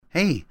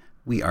Hey,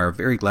 we are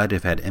very glad to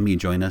have had Emmy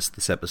join us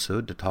this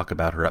episode to talk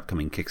about her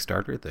upcoming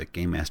Kickstarter, the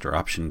Game Master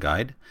Option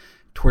Guide.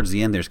 Towards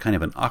the end, there's kind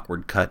of an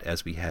awkward cut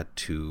as we had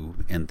to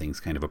end things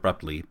kind of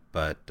abruptly,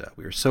 but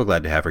we are so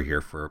glad to have her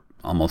here for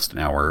almost an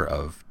hour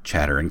of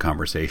chatter and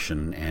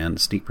conversation and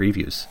sneak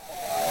previews.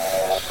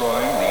 Destroying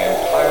the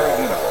entire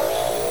universe.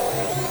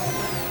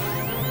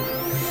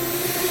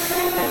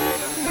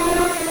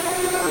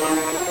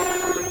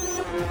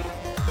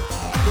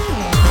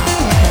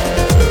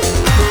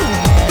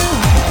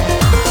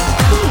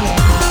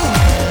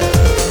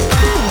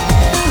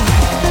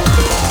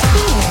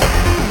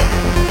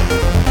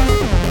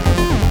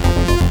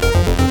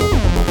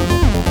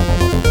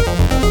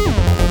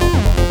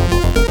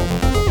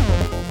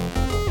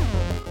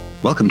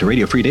 Welcome to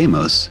Radio Free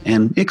Deimos,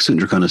 an Ixun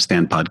Draconis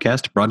fan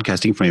podcast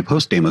broadcasting from a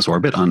post-Deimos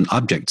orbit on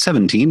Object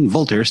 17,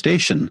 Voltaire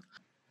Station.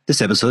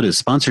 This episode is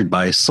sponsored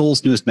by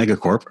Sol's newest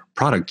megacorp,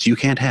 Products You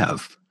Can't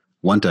Have.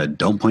 Want a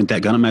Don't Point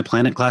That Gun at My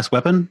Planet class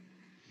weapon?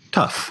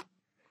 Tough.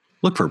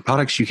 Look for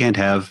Products You Can't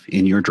Have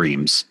in your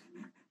dreams.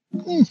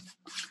 This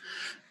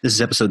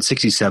is episode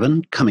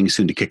 67, coming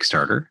soon to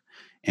Kickstarter,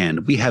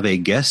 and we have a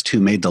guest who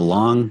made the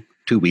long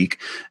 2-week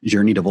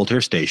journey to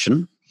Voltaire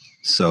Station.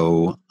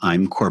 So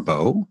I'm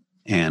Corbeau.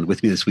 And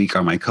with me this week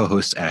are my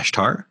co-hosts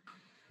Ashtar,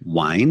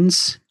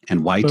 Wines,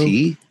 and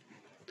YT,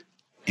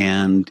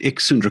 and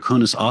Ixun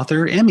Draconis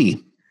author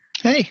Emmy.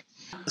 Hey.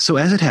 So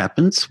as it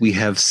happens, we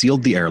have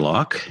sealed the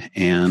airlock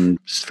and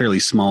it's a fairly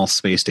small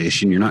space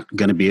station. You're not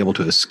going to be able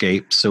to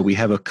escape. So we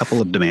have a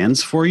couple of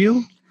demands for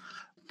you.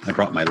 I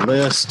brought my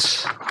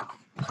list.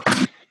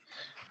 I'm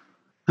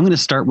going to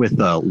start with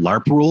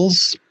LARP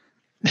rules.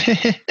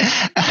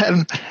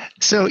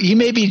 So you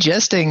may be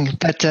jesting,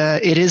 but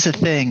it is a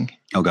thing.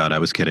 Oh, God, I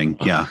was kidding.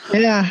 Yeah.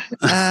 Yeah.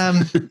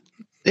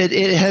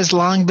 It has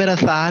long been a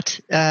thought.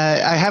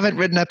 I haven't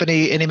written up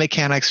any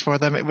mechanics for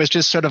them. It was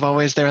just sort of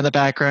always there in the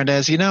background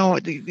as,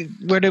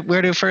 where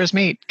do furs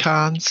meet?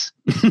 Cons.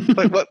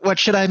 what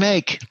should I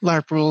make?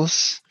 LARP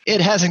rules. It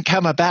hasn't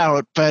come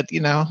about, but, who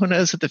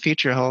knows what the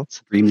future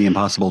holds. Dream the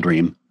impossible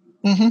dream.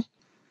 Mm-hmm.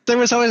 There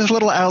was always a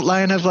little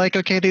outline of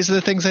okay, these are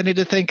the things I need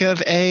to think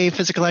of. A,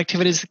 physical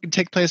activities that can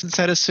take place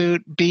inside a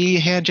suit. B,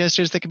 hand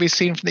gestures that can be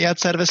seen from the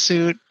outside of a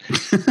suit.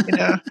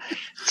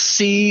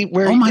 C,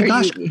 where... Oh my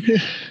gosh.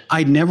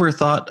 I never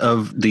thought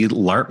of the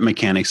LARP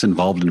mechanics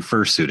involved in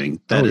fursuiting.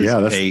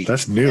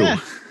 That's new.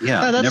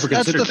 Yeah, that's, never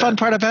considered that's the fun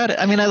part about it.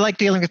 I mean, I like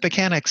dealing with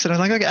mechanics. And I'm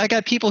like, okay, I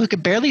got people who can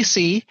barely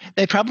see.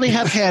 They probably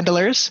have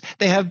handlers.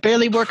 They have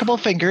barely workable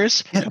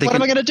fingers. Yeah, what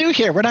am I going to do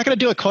here? We're not going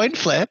to do a coin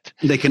flip.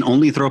 They can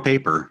only throw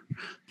paper.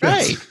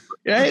 Right.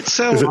 Right.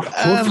 So, is it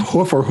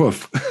hoof or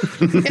hoof?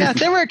 Yeah,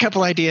 there were a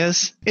couple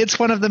ideas. It's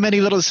one of the many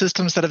little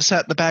systems that have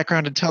sat in the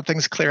background until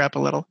things clear up a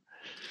little.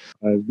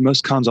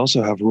 Most cons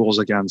also have rules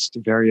against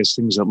various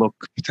things that look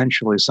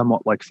potentially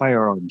somewhat like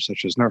firearms,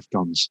 such as Nerf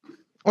guns.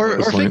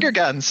 Or finger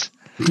guns.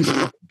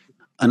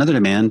 Another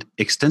demand,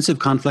 extensive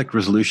conflict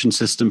resolution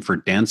system for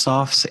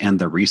dance-offs and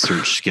the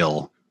research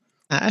skill.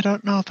 I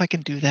don't know if I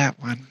can do that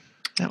one.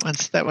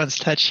 That one's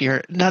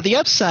touchier. Now, the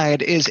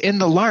upside is in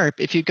the LARP,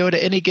 if you go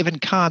to any given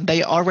con,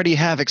 they already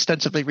have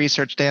extensively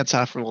researched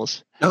dance-off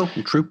rules. Oh,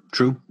 true.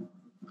 Good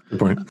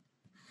point.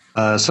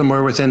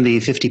 Somewhere within the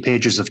 50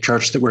 pages of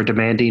charts that we're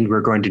demanding, we're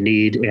going to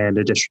need an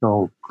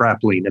additional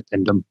grappling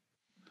addendum.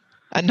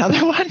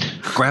 Another one?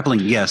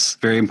 Grappling, yes,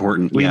 very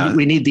important.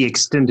 We need the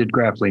extended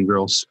grappling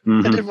rules.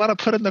 Mm-hmm. I didn't want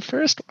to put in the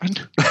first one.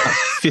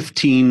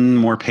 15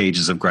 more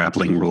pages of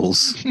grappling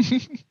rules.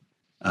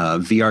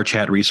 VR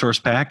chat resource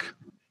pack.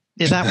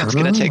 Yeah, that one's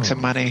going to take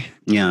some money.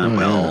 Yeah,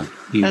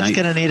 that's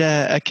going to need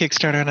a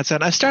Kickstarter on its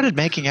own. I started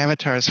making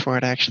avatars for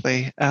it,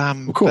 actually.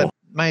 Cool. But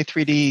my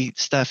 3D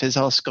stuff is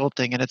all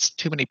sculpting, and it's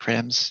too many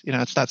prims.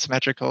 It's not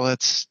symmetrical.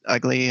 It's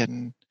ugly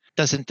and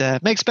doesn't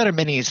makes better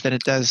minis than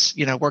it does,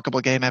 workable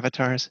game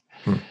avatars.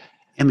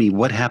 Emmy,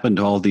 what happened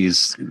to all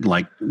these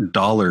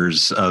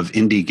dollars of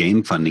indie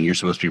game funding you're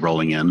supposed to be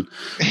rolling in?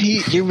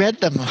 You read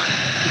them.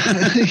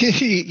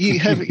 you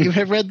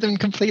have read them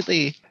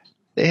completely.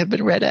 They have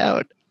been read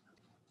out.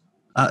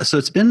 So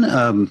it's been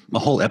a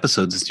whole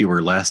episode since you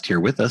were last here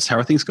with us. How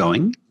are things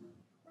going?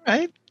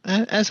 Right.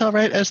 As all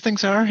right as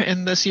things are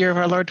in this year of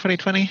our Lord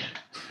 2020.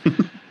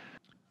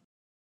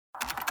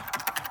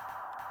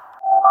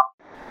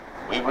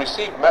 We've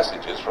received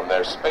messages from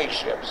their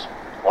spaceships.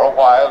 For a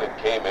while, it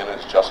came in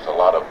as just a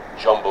lot of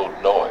jumbled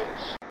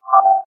noise.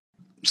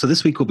 So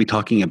this week we'll be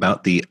talking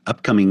about the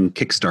upcoming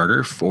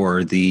Kickstarter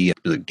for the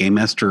Game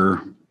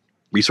Master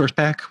Resource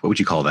Pack. What would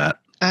you call that?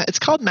 It's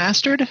called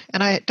Mastered,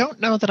 and I don't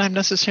know that I'm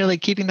necessarily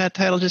keeping that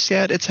title just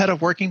yet. It's had a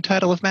working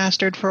title of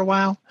Mastered for a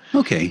while.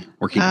 Okay,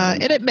 working.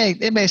 And it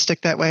may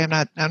stick that way. I'm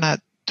not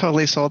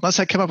totally sold unless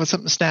I come up with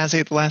something snazzy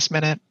at the last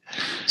minute.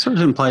 Sort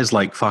of implies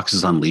like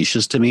Foxes on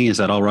Leashes to me. Is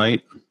that all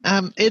right?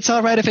 It's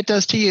all right if it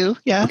does to you.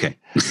 Yeah. Okay.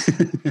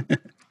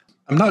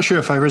 I'm not sure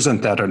if I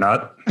resent that or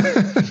not.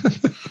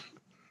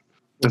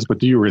 Yes, but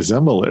do you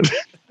resemble it?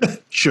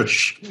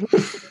 Shush.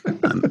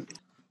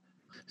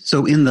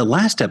 So in the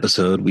last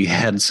episode, we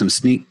had some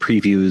sneak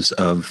previews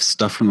of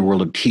stuff from the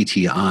world of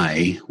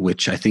TTI,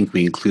 which I think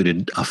we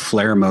included a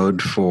flare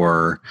mode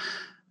for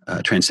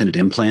transcendent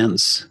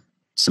implants,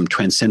 some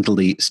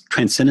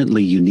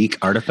transcendently unique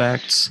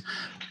artifacts,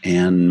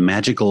 and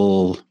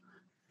magical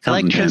I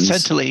like fountain pens.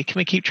 transcendently. Can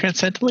we keep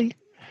transcendently?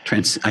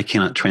 I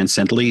cannot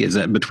transcendently. Is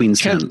that between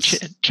cents?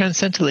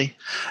 Transcendently.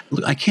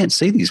 I can't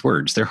say these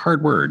words. They're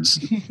hard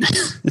words.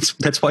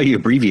 That's why you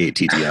abbreviate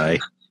TTI.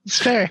 It's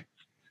fair.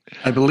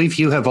 I believe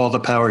you have all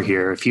the power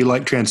here. If you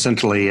like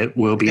transcendently, it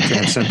will be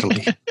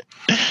transcendently.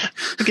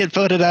 We get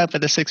voted up by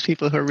the 6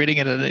 people who are reading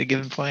it at a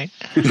given point.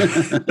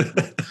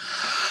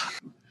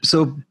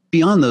 So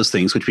beyond those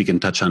things, which we can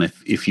touch on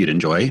if you'd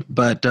enjoy,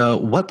 but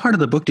what part of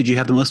the book did you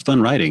have the most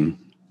fun writing?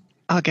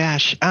 Oh,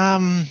 gosh.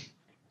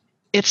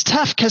 It's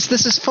tough because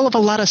this is full of a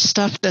lot of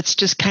stuff that's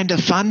just kind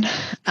of fun.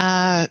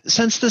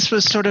 Since this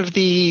was sort of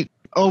the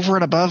over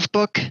and above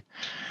book,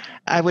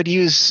 I would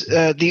use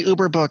the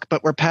Uber book,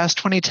 but we're past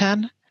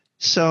 2010.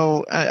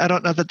 So I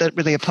don't know that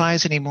really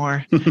applies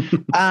anymore.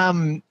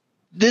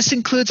 This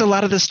includes a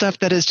lot of the stuff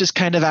that is just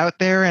kind of out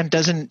there and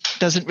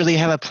doesn't really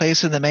have a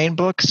place in the main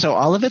book. So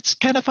all of it's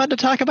kind of fun to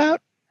talk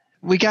about.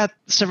 We got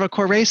several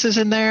core races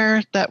in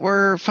there that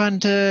were fun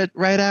to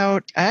write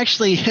out.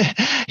 Actually,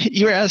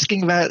 you were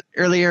asking about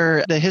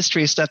earlier the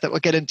history stuff that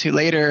we'll get into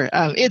later.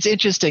 It's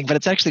interesting, but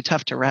it's actually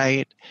tough to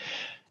write.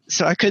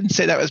 So I couldn't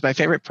say that was my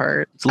favorite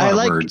part. It's a lot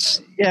of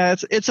words. Yeah,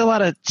 it's a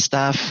lot of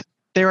stuff.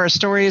 There are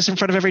stories in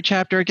front of every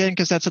chapter again,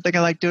 because that's something I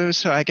like doing.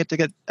 So I get to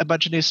get a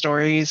bunch of new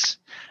stories,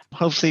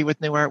 hopefully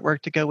with new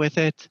artwork to go with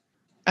it.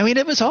 I mean,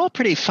 it was all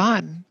pretty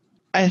fun.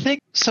 I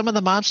think some of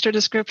the monster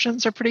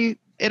descriptions are pretty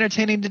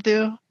entertaining to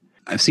do.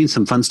 I've seen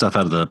some fun stuff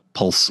out of the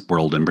Pulse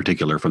world in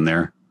particular from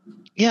there.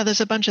 Yeah,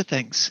 there's a bunch of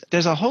things.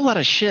 There's a whole lot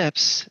of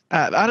ships.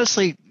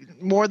 Honestly,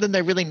 more than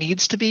there really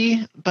needs to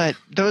be, but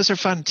those are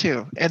fun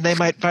too. And they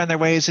might find their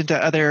ways into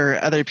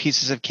other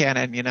pieces of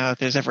canon, if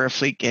there's ever a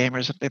fleet game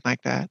or something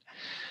like that.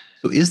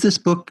 So is this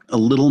book a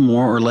little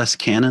more or less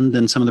canon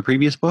than some of the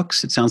previous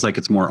books? It sounds like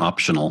it's more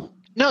optional.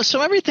 No,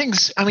 so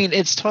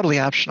it's totally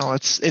optional.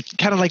 It's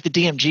kind of like the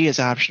DMG is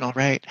optional,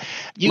 right?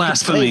 You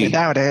Blasphemy. Can play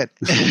without it.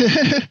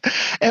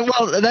 And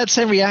that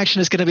same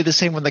reaction is going to be the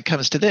same when it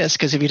comes to this,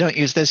 because if you don't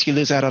use this, you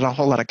lose out on a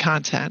whole lot of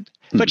content.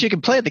 But you can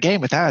play the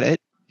game without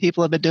it.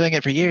 People have been doing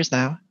it for years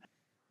now.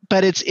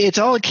 But it's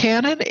all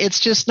canon.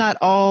 It's just not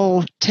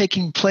all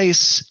taking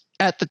place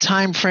at the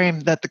time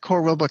frame that the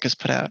core rulebook is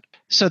put out.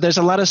 So there's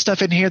a lot of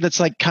stuff in here that's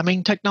like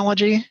coming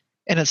technology.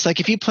 And it's like,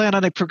 if you plan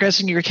on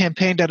progressing your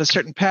campaign down a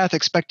certain path,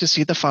 expect to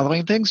see the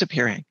following things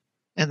appearing.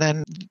 And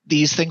then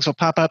these things will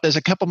pop up. There's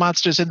a couple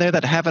monsters in there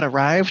that haven't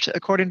arrived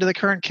according to the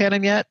current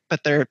canon yet,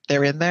 but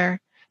they're in there.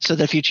 So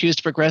that if you choose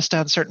to progress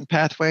down certain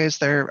pathways,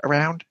 they're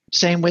around.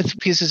 Same with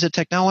pieces of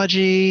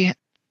technology.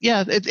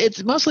 Yeah,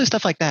 it's mostly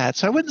stuff like that.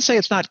 So I wouldn't say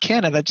it's not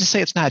canon. I'd just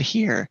say it's not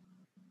here.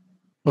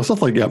 Well,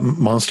 stuff like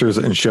monsters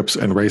and ships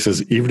and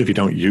races, even if you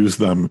don't use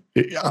them,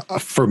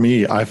 for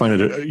me, I find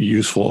it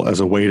useful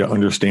as a way to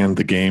understand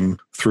the game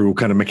through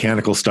kind of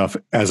mechanical stuff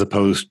as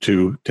opposed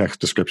to text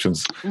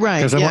descriptions.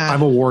 Right. Because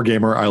I'm a war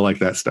gamer. I like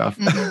that stuff.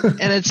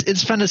 Mm-hmm. And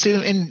it's fun to see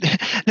them.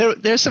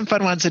 And there's some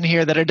fun ones in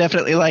here that are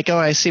definitely like, oh,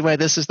 I see why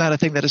this is not a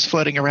thing that is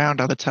floating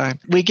around all the time.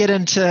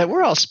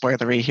 We're all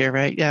spoilery here,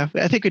 right? Yeah.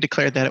 I think we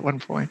declared that at one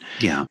point.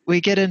 Yeah. We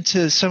get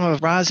into some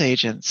of Ra's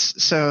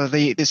agents. So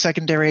the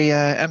secondary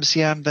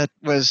MCM that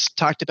was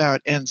talked about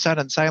in Sound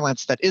and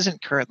Silence that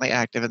isn't currently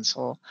active in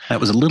Soul.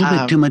 That was a little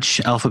bit too much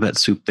alphabet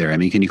soup there. I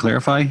mean, can you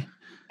clarify?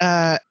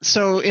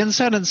 So in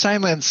Sound and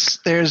Silence,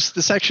 there's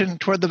the section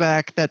toward the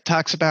back that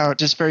talks about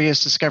just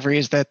various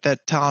discoveries that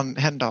Talon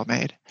Hendal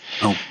made.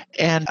 Oh.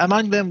 And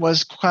among them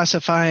was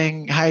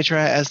classifying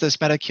Hydra as this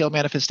metacule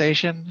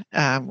manifestation,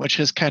 which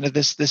is kind of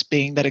this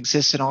being that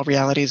exists in all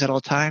realities at all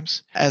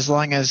times, as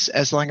long as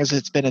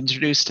it's been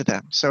introduced to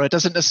them. So it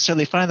doesn't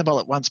necessarily find them all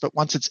at once, but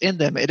once it's in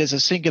them, it is a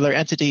singular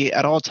entity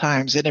at all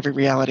times in every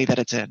reality that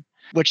it's in,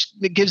 which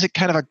gives it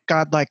kind of a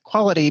godlike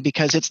quality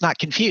because it's not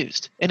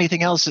confused.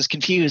 Anything else is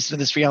confused in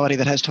this reality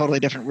that has totally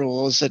different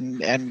rules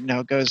and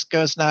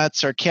goes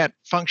nuts or can't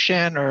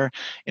function, or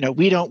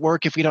we don't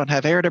work if we don't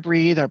have air to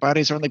breathe. Our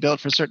bodies are only built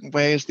for certain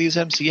ways. These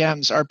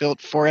MCMs are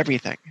built for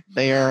everything.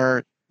 They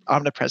are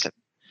omnipresent.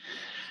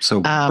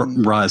 So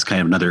Ra is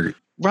kind of another.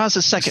 Ra's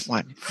the second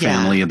one.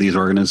 Family of these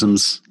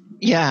organisms.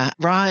 Yeah,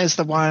 Ra is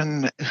the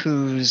one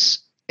whose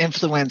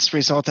influence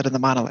resulted in the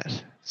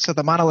monolith. So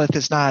the monolith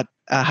is not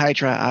a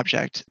Hydra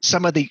object.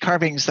 Some of the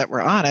carvings that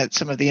were on it,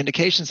 some of the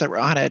indications that were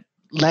on it,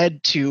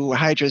 led to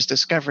Hydra's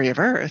discovery of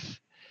Earth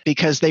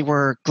because they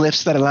were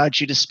glyphs that allowed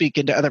you to speak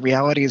into other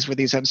realities where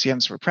these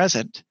MCMs were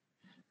present.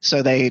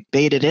 So they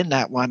baited in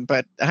that one,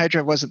 but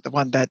Hydra wasn't the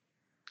one that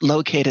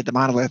located the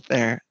monolith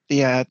there.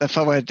 The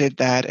FOA did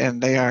that,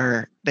 and they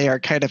are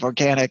kind of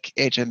organic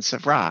agents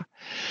of Ra,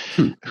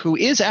 who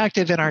is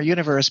active in our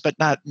universe, but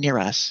not near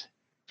us,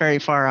 very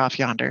far off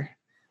yonder.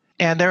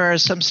 And there are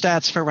some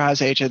stats for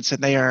Ra's agents,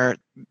 and they are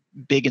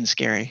big and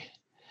scary.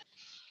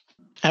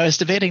 I was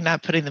debating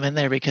not putting them in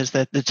there because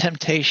the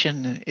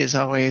temptation is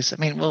always, I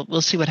mean,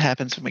 we'll see what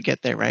happens when we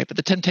get there, right? But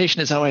the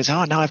temptation is always,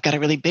 oh, now I've got a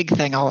really big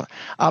thing. I'll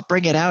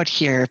bring it out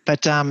here.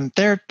 But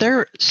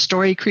they're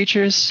story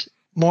creatures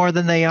more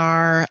than they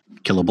are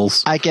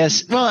Killables. I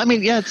guess. Well, I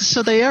mean, yeah,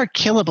 so they are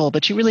killable,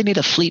 but you really need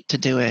a fleet to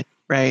do it,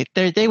 right?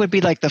 They would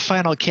be like the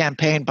final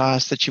campaign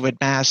boss that you would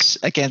mass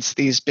against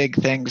these big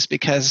things,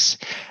 because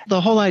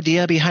the whole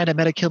idea behind a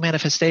Metakill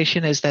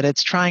manifestation is that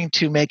it's trying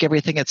to make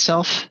everything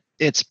itself.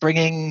 It's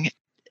bringing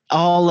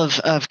all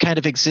of kind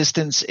of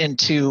existence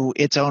into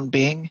its own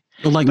being.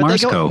 Like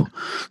Marsco.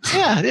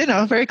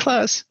 Yeah, very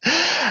close.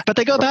 But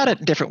they go about it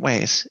in different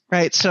ways,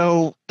 right?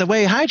 So the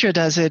way Hydra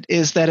does it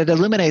is that it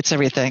illuminates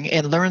everything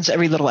and learns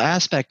every little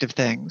aspect of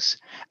things.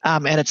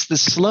 And it's the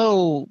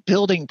slow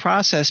building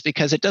process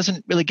because it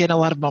doesn't really get a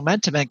lot of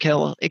momentum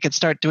until it can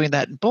start doing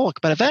that in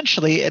bulk. But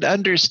eventually it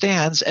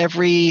understands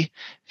every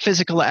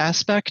physical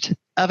aspect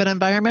of an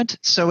environment,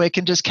 so it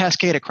can just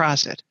cascade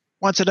across it.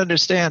 Once it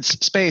understands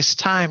space,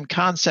 time,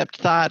 concept,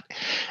 thought,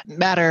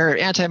 matter,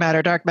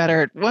 antimatter, dark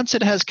matter, once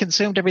it has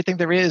consumed everything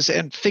there is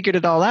and figured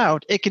it all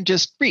out, it can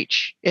just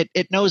reach.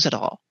 It knows it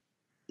all.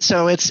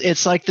 So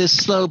it's like this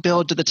slow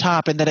build to the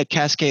top, and then it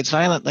cascades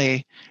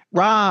violently.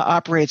 Ra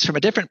operates from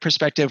a different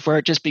perspective, where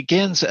it just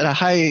begins at a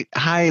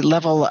high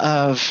level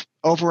of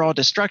overall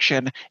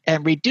destruction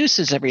and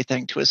reduces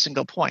everything to a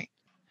single point.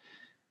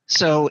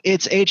 So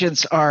its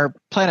agents are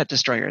planet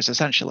destroyers,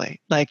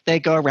 essentially. Like, they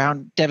go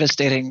around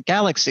devastating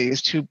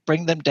galaxies to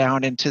bring them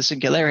down into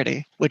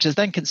singularity, which is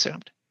then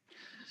consumed.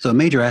 So a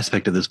major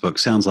aspect of this book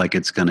sounds like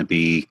it's going to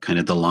be kind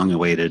of the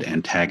long-awaited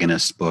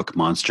antagonist book,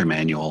 Monster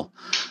Manual.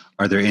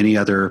 Are there any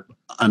other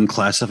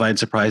unclassified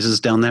surprises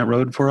down that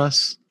road for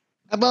us?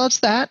 Well, it's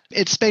that.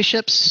 It's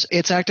spaceships.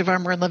 It's active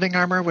armor and living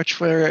armor, which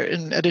were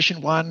in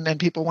edition 1, and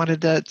people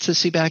wanted to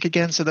see back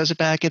again, so those are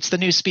back. It's the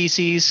new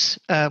species,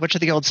 which are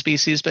the old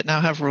species, but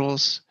now have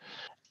rules.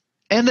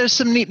 And there's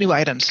some neat new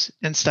items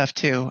and stuff,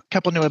 too. A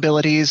couple new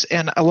abilities,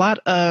 and a lot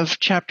of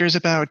chapters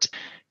about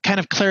kind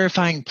of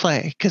clarifying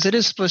play, because it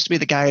is supposed to be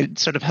the guide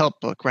sort of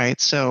help book, right?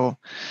 So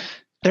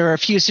there are a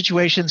few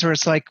situations where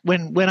it's like,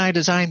 when I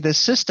designed this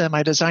system,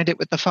 I designed it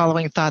with the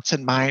following thoughts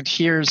in mind.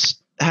 Here's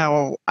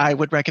how I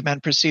would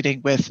recommend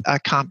proceeding with a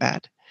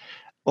combat,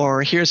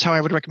 or here's how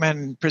I would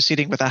recommend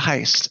proceeding with a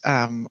heist,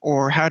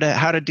 or how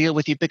to deal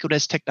with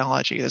ubiquitous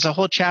technology. There's a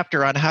whole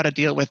chapter on how to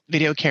deal with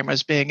video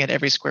cameras being in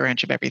every square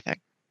inch of everything.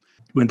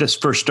 When this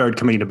first started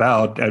coming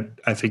about,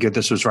 I figured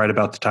this was right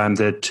about the time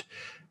that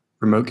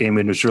remote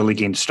gaming was really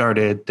getting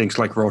started. Things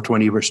like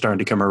Roll20 were starting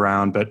to come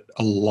around, but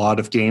a lot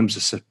of games,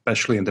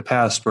 especially in the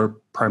past, were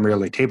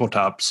primarily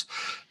tabletops.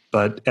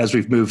 But as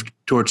we've moved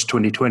towards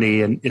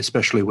 2020, and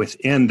especially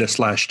within this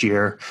last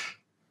year,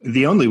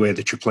 the only way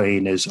that you're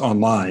playing is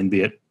online,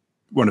 be it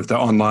one of the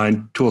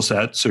online tool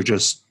sets or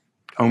just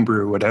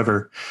homebrew,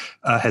 whatever.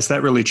 Has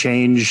that really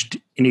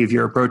changed any of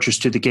your approaches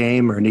to the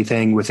game or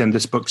anything within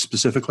this book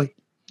specifically?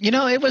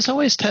 It was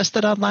always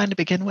tested online to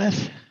begin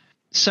with.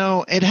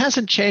 So it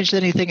hasn't changed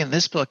anything in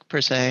this book, per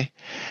se.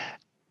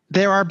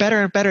 There are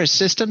better and better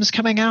systems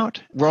coming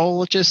out.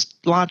 Roll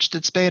just launched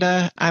its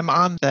beta. I'm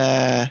on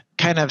the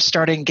kind of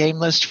starting game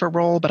list for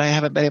Roll, but I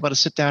haven't been able to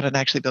sit down and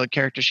actually build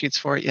character sheets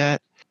for it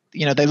yet.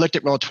 They looked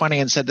at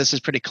Roll20 and said, this is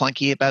pretty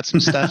clunky about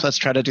some stuff. Let's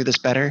try to do this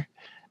better.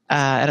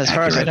 And as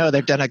far as I know,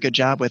 they've done a good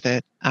job with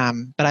it,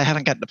 but I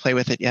haven't gotten to play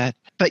with it yet.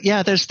 But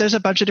yeah, there's a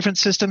bunch of different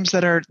systems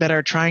that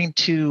are trying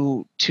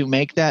to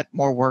make that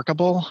more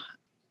workable.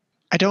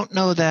 I don't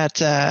know that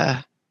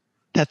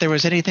there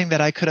was anything that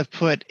I could have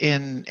put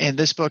in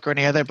this book or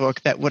any other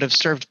book that would have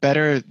served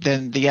better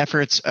than the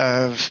efforts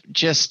of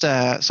just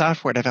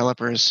software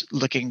developers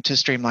looking to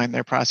streamline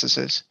their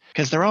processes,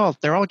 because they're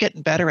all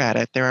getting better at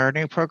it. There are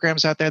new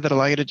programs out there that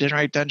allow you to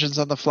generate dungeons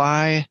on the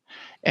fly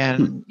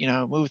and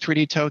move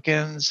 3D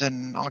tokens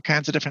and all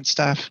kinds of different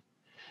stuff.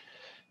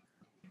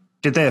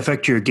 Did they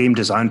affect your game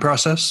design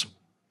process?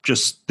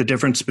 Just the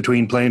difference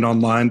between playing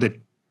online that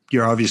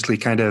you're obviously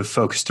kind of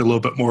focused a little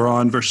bit more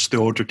on versus the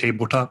older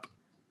tabletop?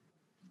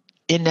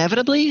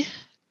 Inevitably,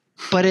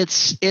 but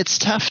it's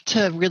tough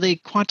to really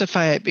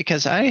quantify it,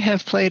 because I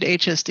have played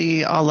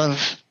HSD all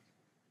of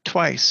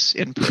twice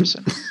in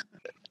person.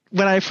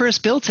 When I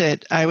first built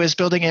it, I was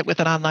building it with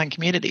an online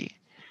community.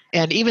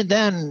 And even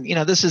then,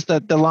 this is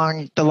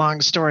the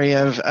long story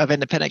of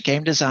independent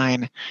game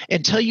design.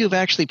 Until you've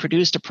actually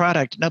produced a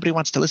product, nobody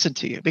wants to listen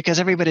to you, because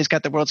everybody's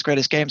got the world's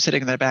greatest game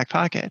sitting in their back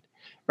pocket,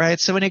 right?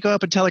 So when you go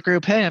up and tell a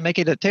group, hey, I'm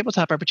making a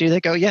tabletop RPG,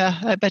 they go, yeah,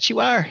 I bet you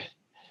are.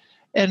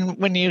 And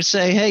when you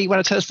say, hey, you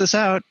want to test this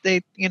out,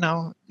 you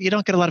don't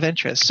get a lot of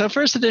interest. So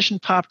first edition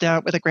popped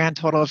out with a grand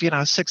total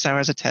of, 6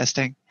 hours of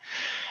testing.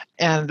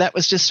 And that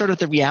was just sort of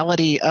the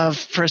reality of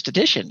first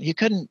edition. You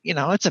couldn't,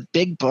 it's a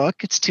big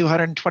book. It's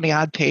 220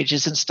 odd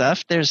pages and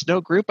stuff. There's no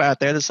group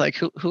out there that's like,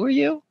 who are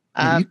you?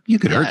 You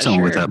could hurt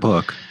someone with that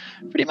book.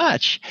 Pretty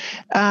much.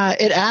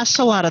 It asks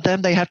a lot of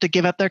them. They have to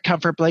give up their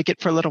comfort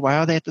blanket for a little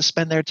while. They have to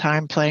spend their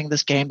time playing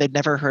this game they'd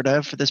never heard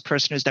of for this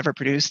person who's never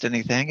produced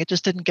anything. It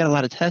just didn't get a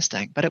lot of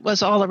testing, but it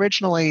was all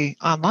originally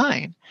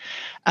online.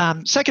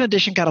 Second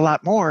edition got a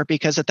lot more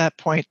because at that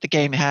point the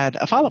game had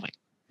a following.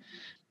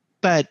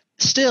 But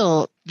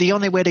still, the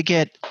only way to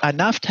get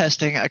enough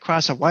testing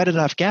across a wide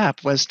enough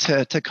gap was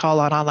to call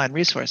on online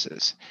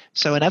resources.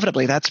 So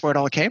inevitably, that's where it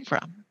all came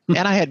from.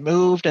 And I had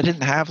moved. I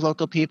didn't have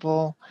local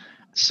people.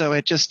 So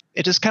it just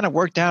kind of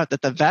worked out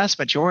that the vast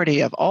majority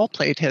of all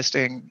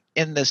playtesting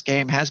in this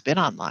game has been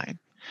online.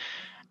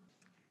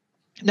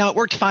 Now, it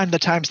worked fine the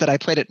times that I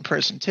played it in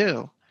person,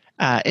 too.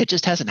 It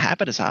just hasn't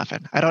happened as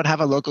often. I don't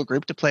have a local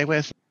group to play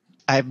with.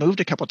 I've moved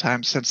a couple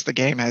times since the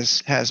game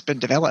has been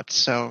developed,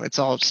 so it's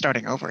all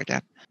starting over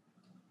again.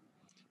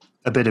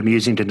 A bit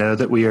amusing to know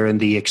that we are in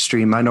the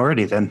extreme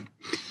minority then.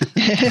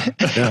 Yeah,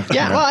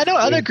 well, I know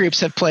other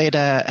groups have played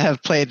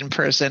in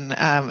person,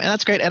 and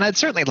that's great. And I'd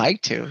certainly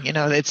like to. You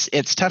know,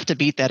 it's tough to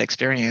beat that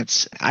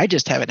experience. I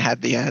just haven't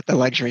had the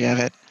luxury of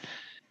it,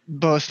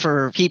 both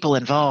for people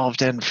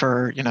involved and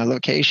for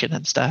location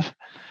and stuff.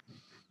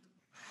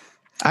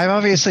 I'm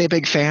obviously a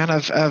big fan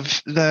of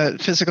the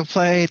physical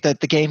play.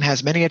 That the game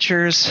has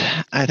miniatures.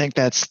 I think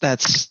that's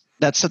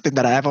something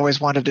that I've always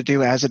wanted to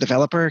do as a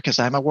developer because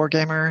I'm a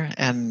wargamer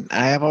and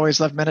I have always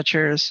loved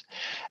miniatures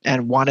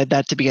and wanted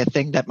that to be a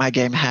thing that my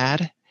game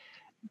had.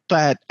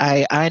 But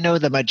I know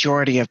the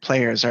majority of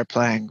players are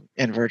playing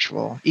in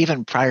virtual,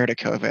 even prior to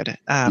COVID.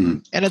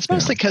 And it's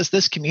mostly because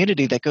this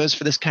community that goes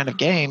for this kind of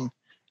game,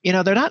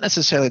 they're not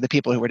necessarily the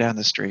people who were down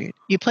the street.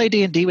 You play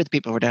D&D with the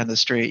people who are down the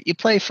street. You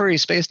play Furry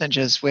Space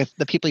Ninjas with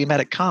the people you met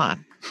at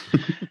con.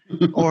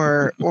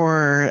 or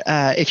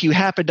if you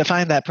happen to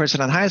find that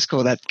person in high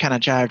school that kind of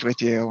jived with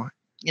you,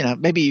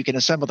 maybe you can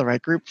assemble the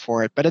right group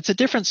for it. But it's a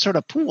different sort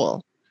of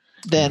pool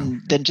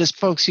than just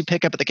folks you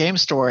pick up at the game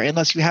store,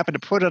 unless you happen to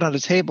put it on a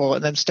table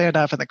and then stand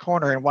off in the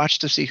corner and watch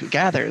to see who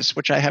gathers,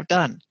 which I have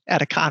done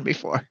at a con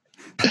before.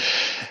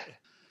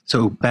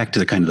 So back to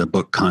the kind of the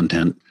book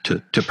content,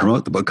 to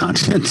promote the book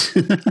content.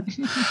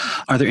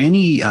 Are there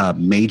any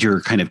major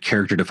kind of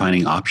character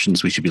defining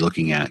options we should be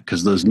looking at?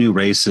 Because those new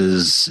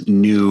races,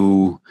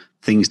 new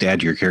things to add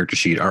to your character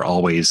sheet are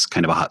always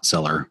kind of a hot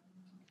seller.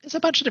 There's a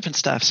bunch of different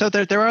stuff. So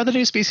there are the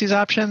new species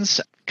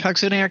options.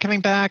 Kogsune are coming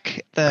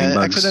back. The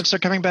Exodus are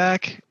coming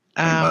back.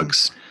 Brain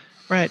bugs.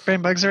 Right,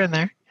 brain bugs are in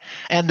there.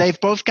 And they've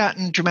both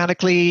gotten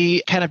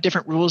dramatically kind of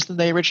different rules than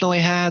they originally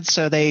had.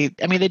 So they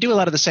do a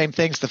lot of the same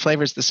things. The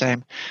flavor's the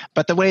same.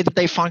 But the way that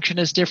they function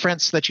is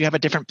different so that you have a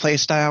different play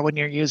style when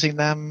you're using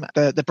them.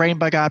 The brain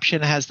bug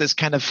option has this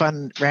kind of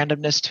fun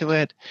randomness to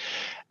it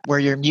where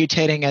you're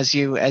mutating as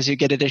you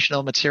get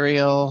additional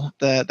material.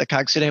 The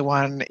Kogsune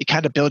one, you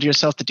kind of build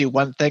yourself to do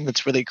one thing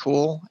that's really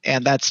cool,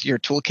 and that's your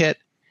toolkit.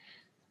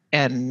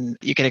 And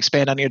you can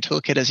expand on your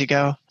toolkit as you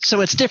go.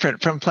 So it's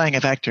different from playing a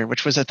vector,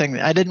 which was a thing.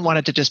 I didn't want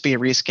it to just be a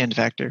reskinned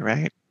vector,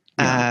 right?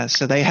 Yeah.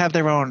 So they have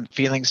their own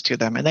feelings to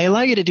them, and they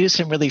allow you to do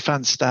some really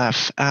fun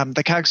stuff.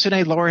 The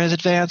Kogsune lore has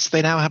advanced.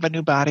 They now have a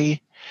new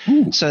body.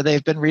 Ooh. So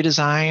they've been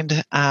redesigned.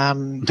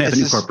 They have a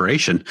new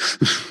corporation.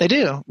 They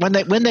do.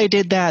 When they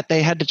did that,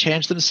 they had to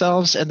change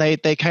themselves, and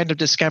they kind of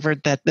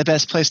discovered that the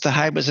best place to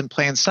hide was in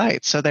plain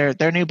sight. So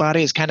their new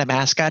body is kind of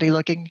mascotty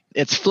looking.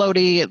 It's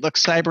floaty. It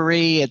looks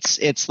cybery.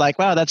 It's like,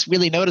 wow, that's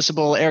really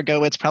noticeable.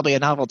 Ergo, it's probably a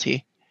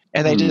novelty.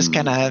 And they just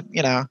kind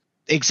of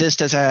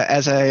exist as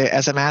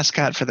a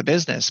mascot for the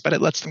business, but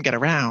it lets them get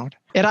around.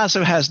 It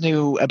also has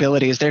new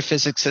abilities. Their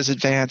physics is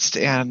advanced,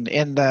 and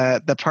in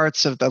the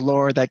parts of the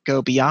lore that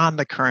go beyond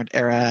the current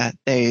era,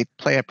 they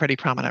play a pretty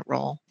prominent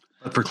role.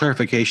 But for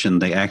clarification,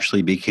 they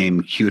actually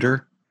became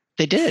cuter?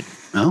 They did.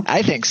 Oh?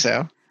 I think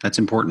so. That's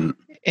important.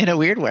 In a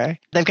weird way.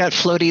 They've got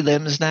floaty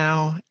limbs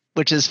now,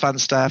 which is fun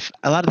stuff.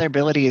 A lot of their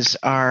abilities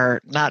are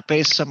not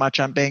based so much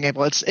on being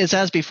able, it's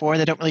as before,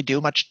 they don't really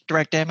do much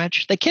direct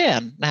damage. They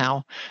can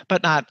now,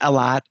 but not a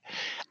lot.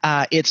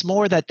 It's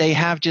more that they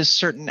have just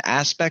certain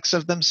aspects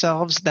of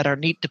themselves that are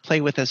neat to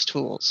play with as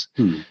tools.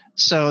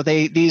 So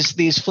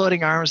these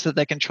floating arms that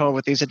they control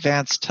with these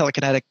advanced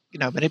telekinetic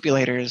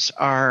manipulators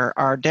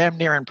are damn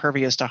near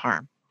impervious to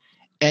harm.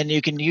 And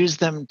you can use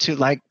them to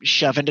like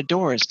shove into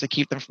doors to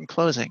keep them from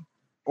closing,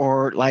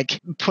 or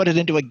like put it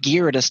into a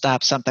gear to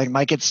stop something.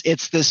 Like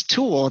it's this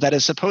tool that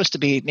is supposed to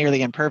be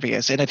nearly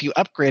impervious. And if you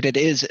upgrade it,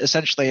 is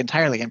essentially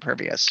entirely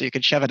impervious. So you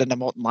could shove it into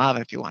molten lava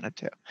if you wanted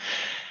to.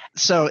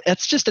 So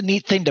it's just a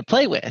neat thing to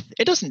play with.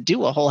 It doesn't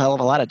do a whole hell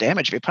of a lot of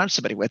damage if you punch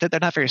somebody with it. They're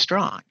not very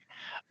strong.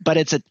 But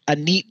it's a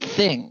neat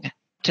thing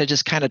to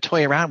just kind of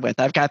toy around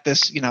with. I've got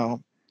this,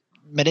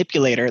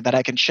 manipulator that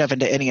I can shove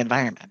into any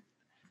environment.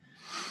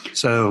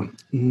 So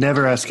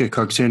never ask a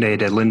Kogsune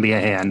to lend me a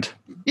hand.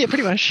 Yeah,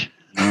 pretty much.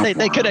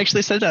 They could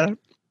actually send it out.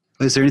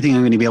 Is there anything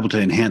I'm going to be able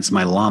to enhance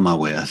my llama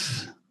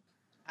with?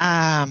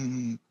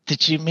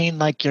 Did you mean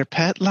like your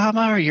pet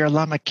llama or your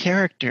llama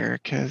character?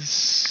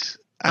 Because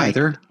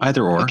either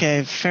or.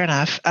 Okay, fair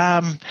enough.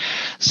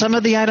 Some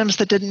of the items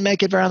that didn't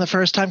make it around the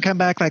first time come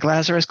back, like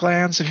Lazarus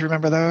glands, if you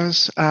remember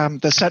those.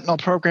 The Sentinel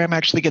program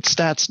actually gets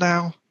stats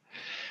now.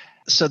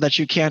 so that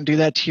you can do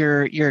that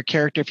to your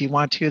character if you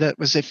want to. That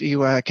was if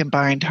you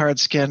combined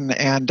Hardskin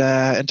and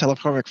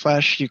Teleportic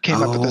Flesh, you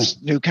came up with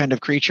this new kind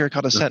of creature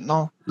called a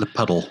Sentinel. The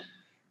puddle.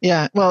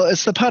 Yeah, well,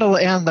 it's the puddle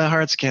and the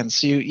Hardskin,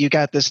 so you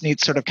got this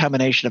neat sort of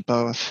combination of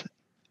both.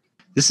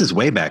 This is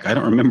way back. I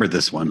don't remember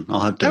this one.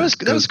 I'll have to.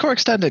 That was Core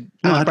Extended.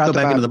 I'll have to go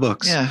back into the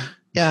books. Yeah.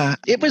 Yeah,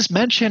 it was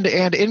mentioned,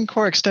 and in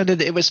Core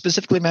Extended, it was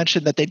specifically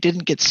mentioned that they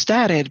didn't get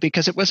statted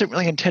because it wasn't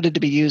really intended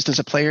to be used as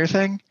a player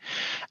thing.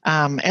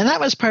 And that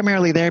was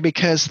primarily there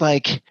because,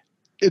 like,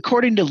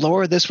 according to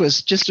lore, this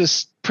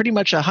was pretty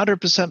much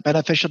 100%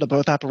 beneficial to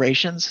both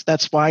operations.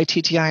 That's why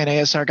TTI and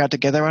ASR got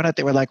together on it.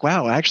 They were like,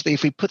 wow, actually,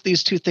 if we put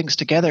these two things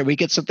together, we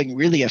get something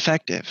really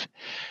effective.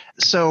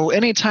 So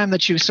anytime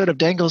that you sort of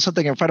dangle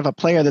something in front of a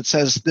player that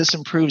says this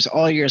improves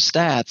all your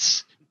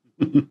stats,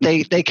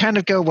 they kind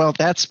of go, well,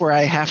 that's where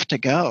I have to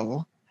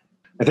go.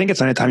 I think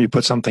it's anytime you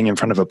put something in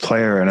front of a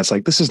player and it's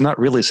like, this is not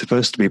really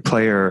supposed to be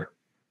player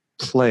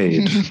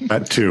played.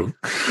 That too.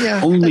 Yeah,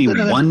 Only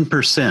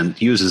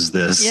 1% uses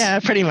this. Yeah,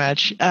 pretty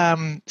much.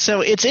 So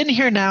it's in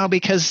here now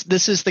because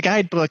this is the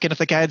guidebook, and if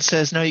the guide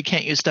says, no, you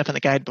can't use stuff in the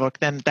guidebook,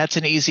 then that's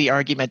an easy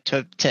argument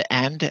to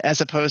end,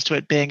 as opposed to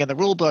it being in the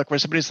rule book where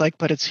somebody's like,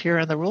 but it's here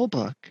in the rule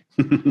book.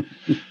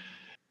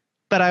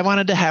 But I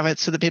wanted to have it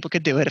so that people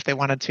could do it if they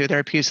wanted to. They're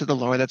a piece of the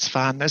lore that's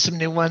fun. There's some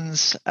new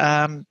ones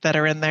that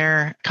are in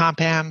there.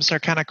 Compams are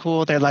kind of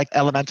cool. They're like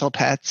elemental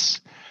pets.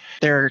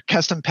 They're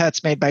custom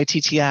pets made by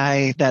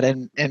TTI that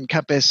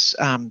encompass,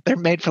 they're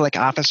made for like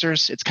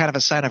officers. It's kind of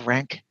a sign of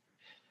rank.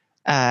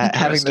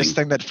 Having this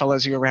thing that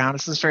follows you around.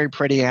 It's this very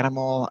pretty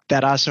animal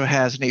that also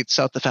has neat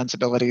self-defense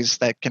abilities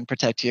that can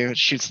protect you. It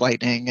shoots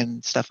lightning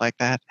and stuff like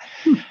that.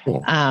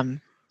 Cool.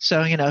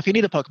 So, if you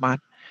need a Pokemon,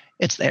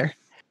 it's there.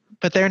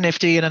 But they're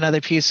nifty, and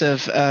another piece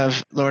of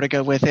lore to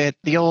go with it.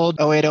 The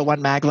old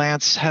 0801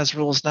 Maglance has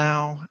rules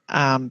now.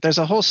 There's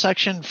a whole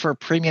section for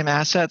premium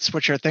assets,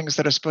 which are things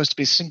that are supposed to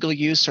be single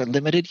use or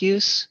limited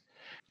use.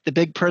 The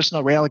big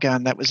personal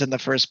railgun that was in the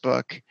first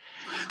book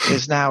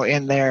is now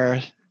in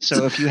there.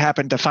 So if you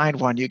happen to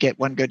find one, you get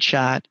one good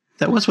shot.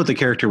 That was what the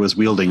character was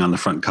wielding on the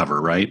front cover,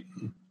 right?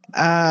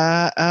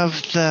 Of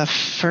the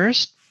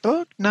first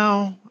book?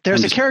 No.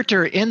 There's a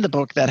character in the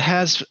book that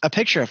has a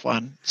picture of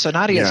one. So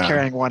Nadia is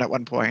carrying one at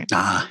one point.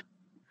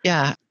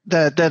 Yeah.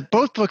 The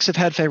both books have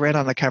had Faye Red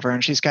on the cover,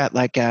 and she's got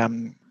like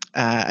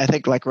I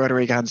think like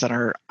rotary guns on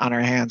her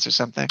hands or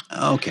something.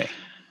 Okay.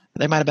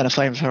 There might have been a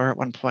flamethrower at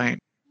one point,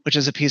 which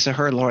is a piece of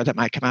her lore that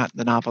might come out in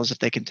the novels if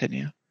they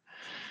continue.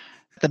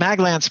 The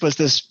Maglance was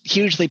this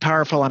hugely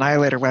powerful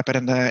annihilator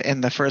weapon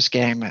in the first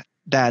game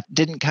that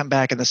didn't come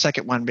back in the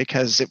second one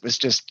because it was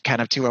just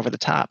kind of too over the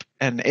top.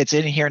 And it's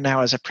in here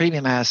now as a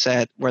premium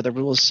asset where the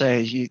rules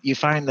say you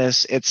find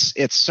this,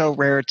 it's so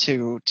rare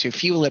to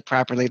fuel it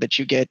properly that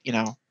you get,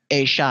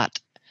 a shot.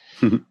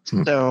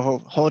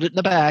 So hold it in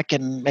the back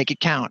and make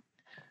it count.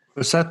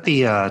 Was that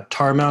the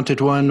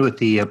tar-mounted one with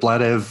the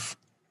Bladev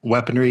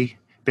weaponry?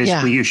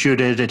 Basically, You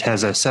shoot it, it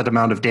has a set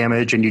amount of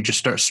damage, and you just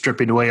start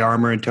stripping away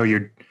armor until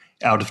you're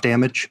out of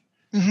damage?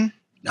 Mm-hmm.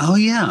 Oh,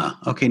 yeah.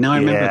 Okay, now I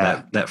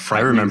remember that I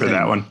remember thing.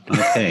 that one.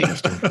 Okay.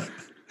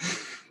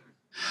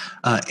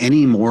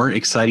 Any more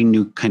exciting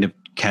new kind of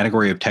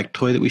category of tech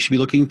toy that we should be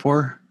looking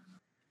for?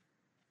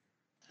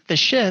 The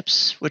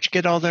ships, which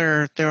get all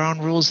their own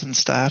rules and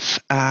stuff.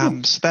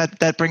 So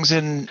that brings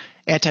in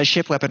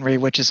anti-ship weaponry,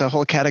 which is a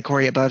whole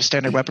category above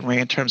standard weaponry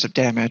in terms of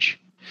damage.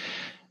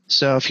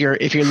 So if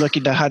you're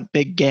looking to hunt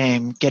big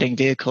game, getting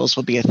vehicles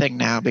will be a thing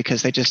now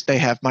because they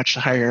have much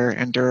higher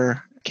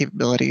endure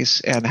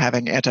capabilities, and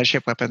having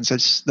anti-ship weapons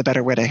is the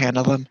better way to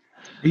handle them.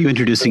 Are you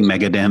introducing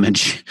mega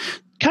damage?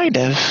 Kind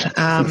of.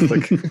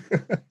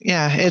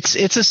 Yeah,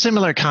 it's a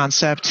similar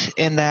concept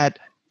in that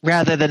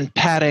rather than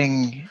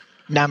padding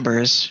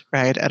numbers,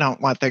 right? I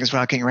don't want things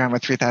walking around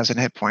with 3,000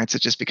 hit points.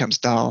 It just becomes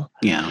dull.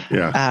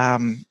 Yeah.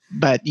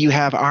 But you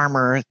have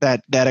armor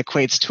that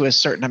equates to a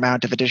certain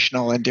amount of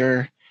additional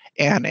endure,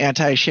 and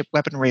anti-ship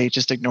weaponry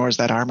just ignores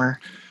that armor.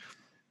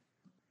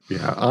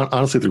 Yeah,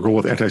 honestly, the rule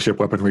with anti-ship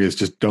weaponry is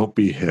just don't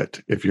be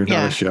hit. If you're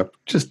not a ship,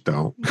 just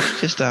don't.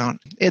 Just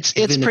don't. It's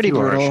pretty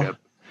brutal.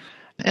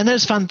 And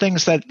there's fun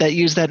things that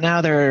use that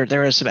now.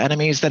 There are some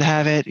enemies that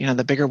have it.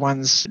 The bigger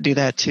ones do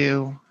that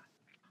too.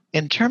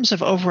 In terms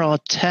of overall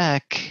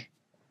tech,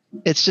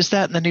 it's just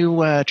that and the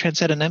new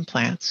Transcendent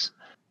implants.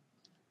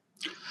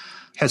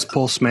 Has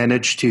Pulse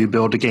managed to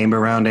build a game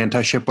around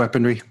anti-ship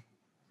weaponry?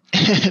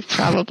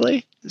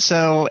 Probably.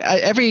 So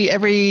every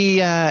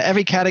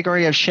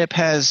category of ship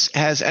has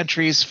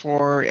entries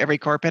for every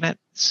corp in it.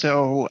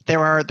 So there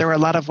are a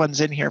lot of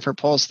ones in here for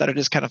Pulse that are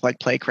just kind of like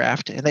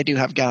playcraft, and they do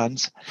have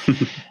guns.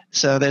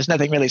 So there's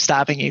nothing really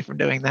stopping you from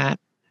doing that.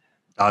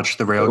 Dodge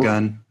the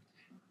railgun.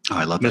 Oh,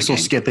 I love missile that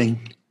game.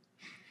 skipping.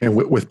 And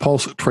with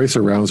Pulse,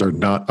 tracer rounds are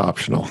not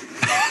optional.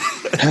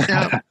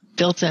 No,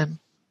 built in.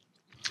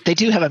 They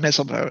do have a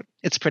missile boat.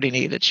 It's pretty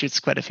neat. It shoots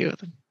quite a few of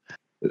them.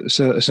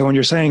 So when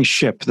you're saying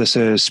ship, this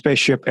is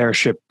spaceship,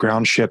 airship,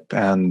 ground ship,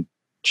 and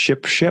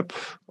ship,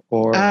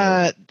 or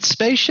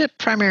spaceship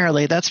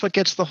primarily. That's what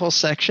gets the whole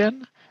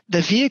section.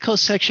 The vehicle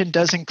section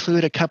does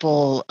include a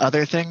couple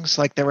other things,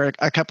 like there were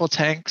a couple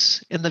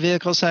tanks in the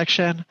vehicle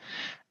section.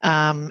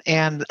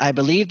 And I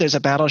believe there's a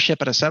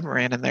battleship and a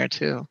submarine in there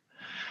too.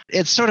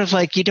 It's sort of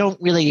like you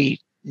don't really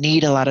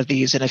need a lot of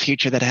these in a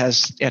future that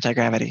has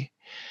anti-gravity.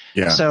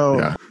 Yeah. So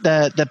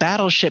yeah. the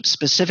battleship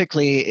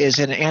specifically is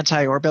an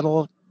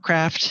anti-orbital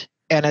craft,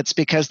 and it's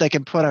because they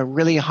can put a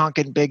really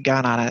honking big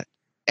gun on it,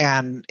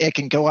 and it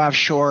can go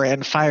offshore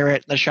and fire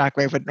it, and the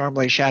shockwave would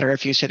normally shatter a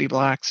few city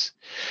blocks.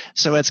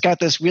 So it's got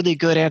this really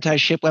good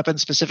anti-ship weapon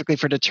specifically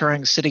for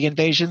deterring city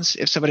invasions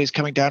if somebody's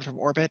coming down from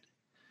orbit.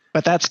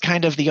 But that's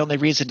kind of the only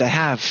reason to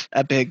have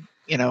a big,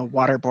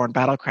 waterborne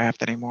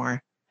battlecraft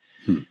anymore.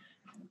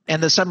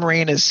 And the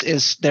submarine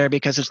is there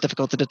because it's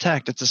difficult to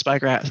detect. It's a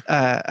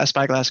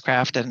spyglass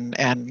craft, and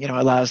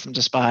allows them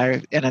to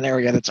spy in an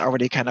area that's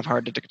already kind of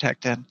hard to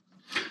detect in.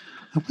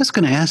 I was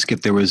going to ask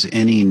if there was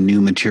any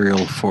new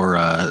material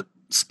for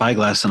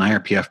Spyglass and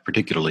IRPF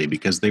particularly,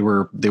 because they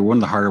were one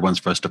of the harder ones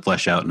for us to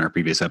flesh out in our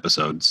previous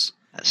episodes.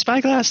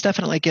 Spyglass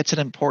definitely gets an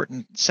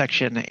important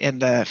section in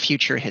the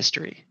future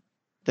history.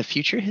 The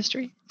future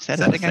history? Is that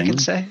a thing I can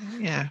say?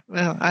 Yeah.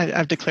 Well,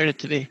 I've declared it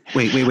to be.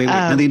 Wait.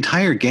 Now the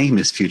entire game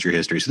is future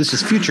history, so this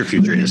is future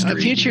history.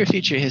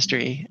 Future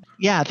history.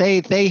 Yeah,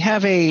 they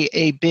have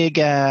a big.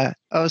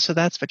 So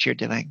that's what you're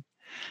doing.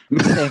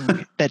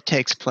 Thing that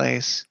takes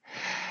place,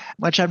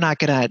 which I'm not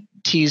going to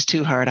tease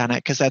too hard on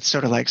it because that's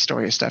sort of like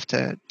story stuff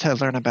to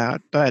learn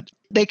about. But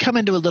they come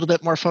into a little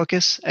bit more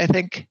focus, I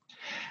think.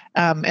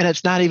 And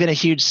it's not even a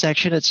huge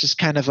section. It's just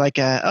kind of like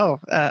all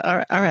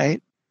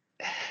right.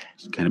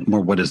 Kind of more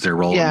what is their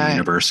role in the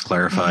universe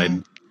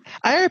clarified.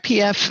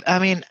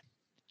 IRPF,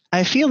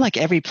 I feel like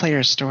every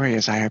player's story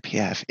is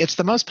IRPF. It's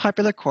the most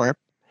popular corp.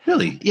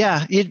 Really?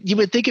 Yeah, you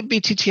would think it'd be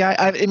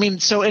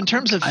TTI. So in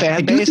terms of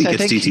fan base, I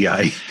think it's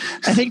TTI.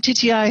 I think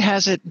TTI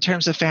has it in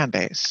terms of fan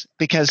base,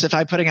 because if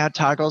I'm putting out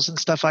toggles and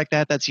stuff like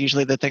that, that's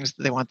usually the things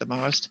that they want the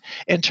most.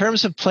 In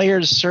terms of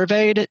players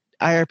surveyed,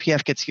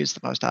 IRPF gets used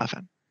the most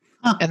often.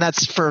 Huh. And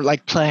that's for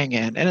like playing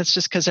in. And it's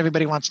just because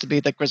everybody wants to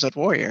be the Grizzled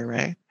Warrior,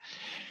 right?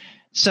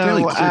 So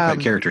really clear-cut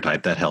character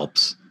type, that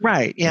helps.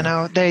 Right.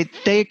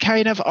 They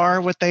kind of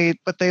are what they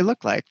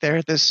look like.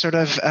 They're this sort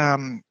of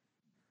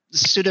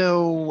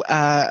pseudo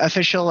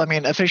official.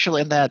 Official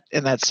in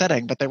that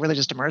setting, but they're really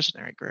just a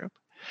mercenary group.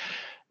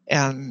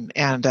 And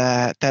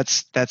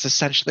that's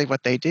essentially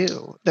what they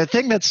do. The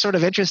thing that's sort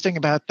of interesting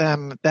about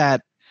them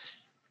that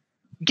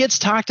gets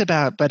talked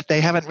about, but they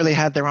haven't really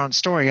had their own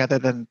story other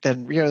than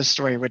Rio's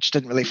story, which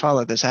didn't really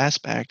follow this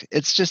aspect.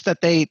 It's just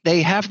that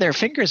they have their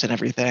fingers in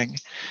everything.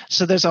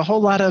 So there's a whole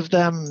lot of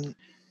them,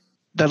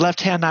 the left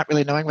hand not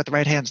really knowing what the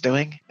right hand's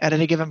doing at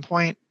any given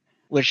point,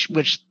 which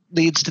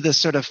leads to this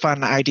sort of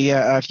fun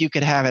idea of you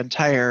could have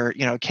entire,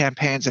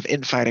 campaigns of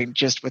infighting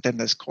just within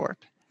this corp.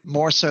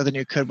 More so than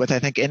you could with, I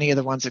think, any of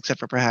the ones except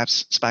for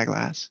perhaps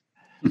Spyglass.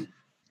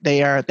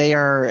 They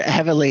are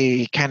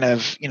heavily kind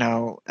of,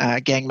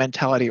 gang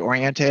mentality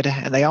oriented,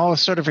 and they all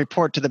sort of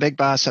report to the big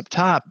boss up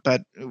top.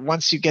 But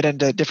once you get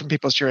into different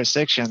people's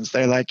jurisdictions,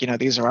 they're like,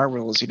 these are our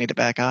rules. You need to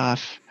back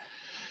off.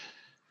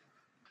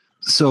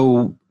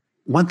 So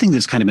one thing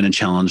that's kind of been a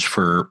challenge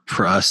for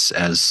us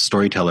as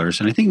storytellers,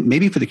 and I think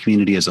maybe for the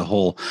community as a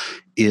whole,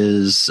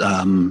 is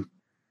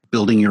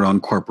building your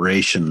own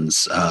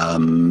corporations,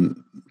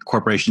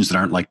 corporations that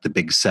aren't like the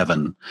big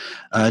seven.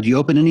 Do you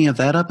open any of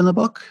that up in the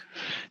book?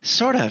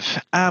 Sort of.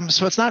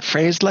 So it's not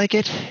phrased like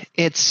it.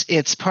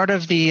 It's part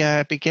of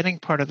the beginning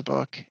part of the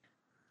book.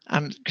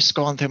 I'm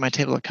scrolling through my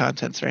table of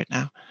contents right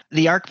now.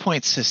 The arc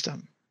point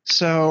system.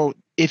 So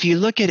if you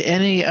look at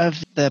any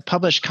of the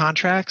published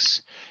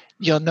contracts,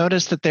 you'll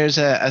notice that there's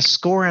a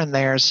score in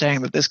there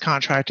saying that this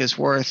contract is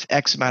worth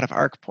X amount of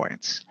arc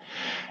points.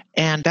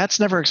 And that's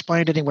never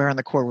explained anywhere in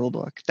the core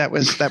rulebook. That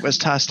was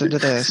tossed into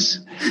this.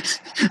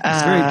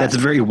 That's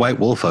very White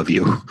Wolf of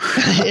you.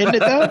 Isn't it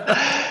though?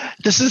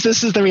 This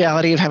is the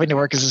reality of having to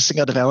work as a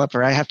single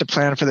developer. I have to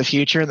plan for the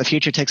future, and the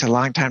future takes a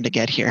long time to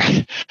get here.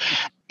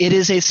 It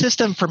is a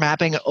system for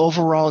mapping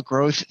overall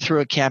growth through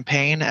a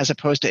campaign as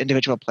opposed to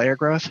individual player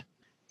growth.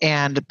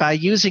 And by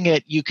using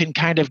it, you can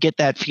kind of get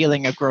that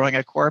feeling of growing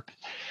a corp,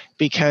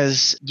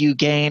 because you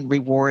gain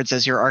rewards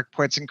as your arc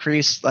points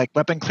increase, like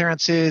weapon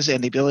clearances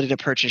and the ability to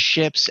purchase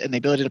ships and the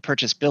ability to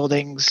purchase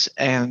buildings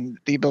and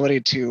the ability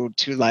to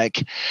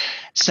like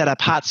set up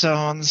hot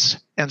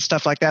zones and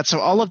stuff like that. So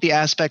all of the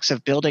aspects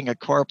of building a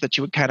corp that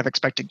you would kind of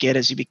expect to get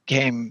as you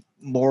became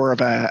more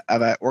of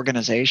a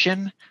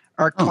organization,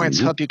 arc points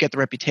help you get the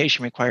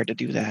reputation required to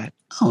do that.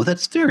 Oh,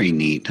 that's very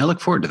neat. I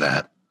look forward to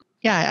that.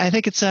 Yeah, I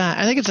think it's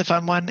a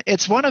fun one.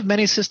 It's one of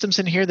many systems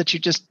in here that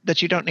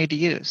you don't need to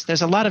use.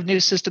 There's a lot of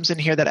new systems in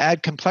here that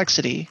add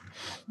complexity,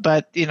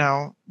 but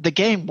the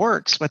game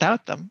works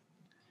without them.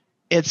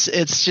 It's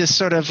just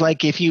sort of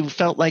like, if you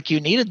felt like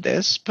you needed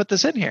this, put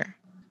this in here.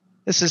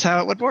 This is how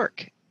it would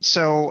work.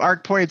 So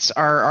arc points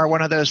are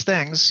one of those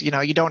things.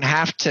 You don't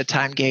have to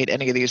time gate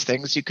any of these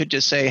things. You could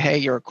just say, hey,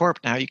 you're a corp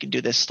now, you can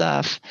do this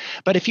stuff.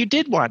 But if you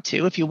did want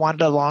to, if you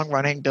wanted a long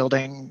running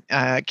building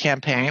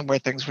campaign where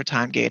things were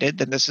time gated,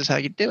 then this is how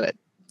you do it.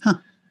 Huh.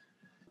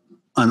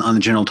 on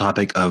the general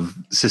topic of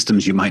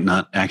systems you might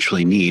not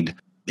actually need,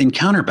 in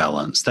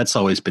Counterbalance, that's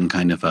always been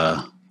kind of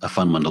a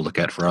fun one to look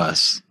at for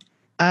us.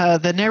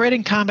 The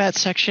narrating combat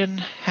section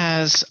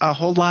has a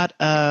whole lot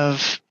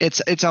of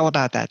it's all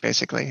about that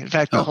basically. In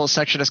fact, the whole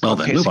section is called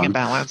Pacing and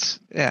Balance.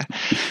 Yeah.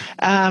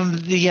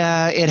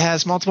 It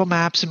has multiple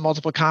maps and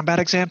multiple combat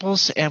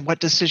examples and what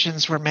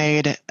decisions were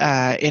made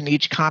in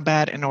each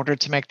combat in order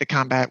to make the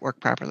combat work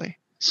properly.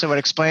 So it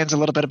explains a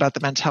little bit about the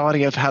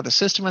mentality of how the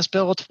system was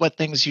built, what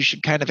things you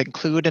should kind of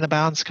include in a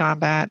balanced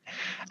combat.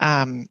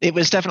 It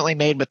was definitely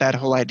made with that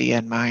whole idea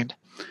in mind.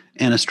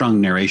 And a strong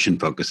narration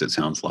focus, it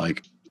sounds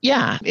like.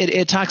 Yeah,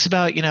 it talks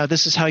about,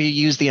 this is how you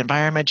use the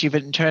environment you've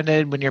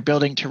intended. When you're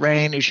building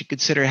terrain, you should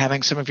consider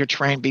having some of your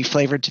terrain be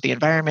flavored to the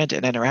environment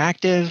and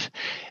interactive.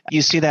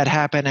 You see that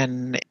happen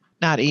in,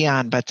 not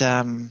Eon, but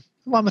the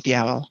one with the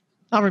owl.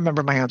 I'll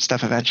remember my own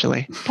stuff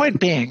eventually. Point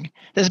being,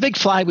 there's a big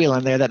flywheel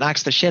in there that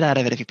knocks the shit out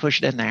of it if you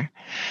push it in there.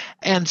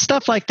 And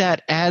stuff like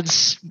that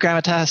adds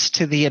gravitas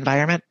to the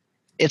environment.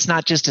 It's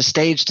not just a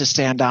stage to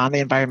stand on. The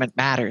environment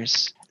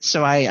matters.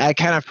 So I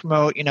kind of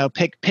promote,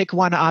 pick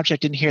one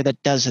object in here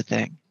that does a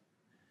thing.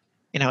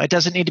 It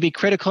doesn't need to be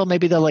critical.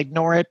 Maybe they'll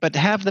ignore it, but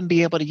have them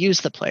be able to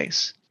use the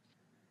place.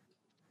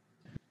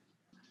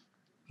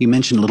 You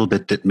mentioned a little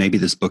bit that maybe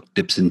this book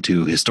dips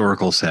into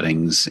historical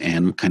settings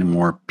and kind of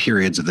more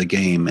periods of the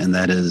game, and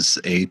that is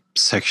a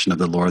section of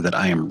the lore that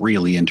I am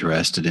really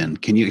interested in.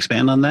 Can you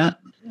expand on that?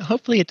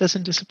 Hopefully it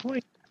doesn't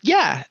disappoint.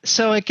 Yeah,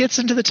 so it gets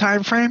into the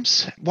time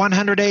frames,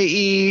 100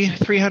 AE,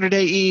 300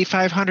 AE,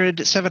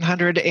 500,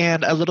 700,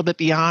 and a little bit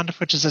beyond,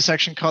 which is a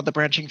section called the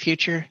Branching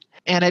Future.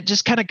 And it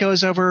just kind of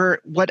goes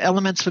over what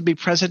elements would be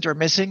present or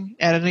missing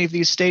at any of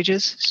these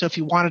stages. So if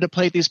you wanted to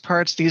play these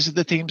parts, these are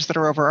the themes that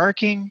are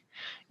overarching.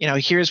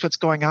 Here's what's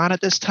going on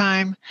at this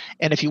time.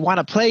 And if you want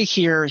to play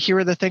here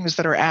are the things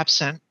that are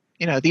absent.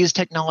 These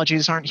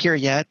technologies aren't here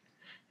yet.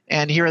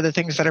 And here are the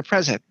things that are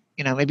present.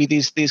 Maybe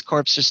these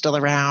corps are still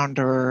around,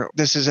 or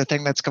this is a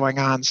thing that's going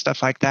on,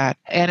 stuff like that.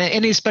 And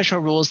any special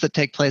rules that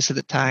take place at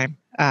the time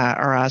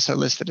are also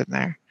listed in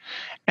there.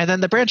 And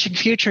then the Branching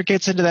Future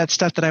gets into that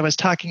stuff that I was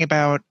talking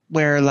about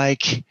where,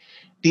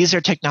 these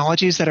are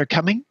technologies that are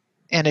coming.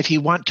 And if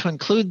you want to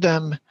include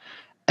them,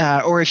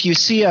 or if you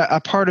see a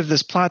part of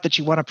this plot that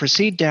you want to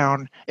proceed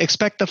down,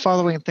 expect the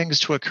following things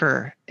to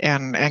occur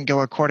and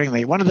go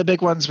accordingly. One of the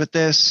big ones with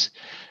this,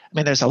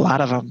 there's a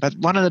lot of them, but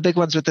one of the big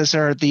ones with this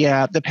are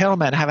the Pale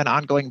Men have an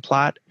ongoing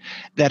plot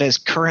that is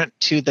current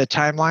to the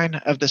timeline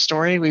of the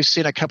story. We've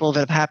seen a couple of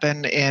them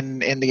happen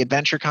in the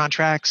adventure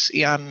contracts.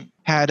 Eon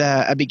had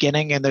a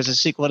beginning, and there's a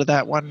sequel to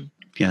that one.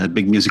 Yeah, a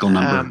big musical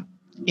number.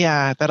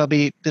 That'll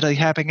be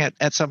happening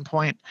at some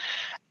point.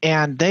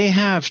 And they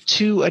have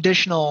 2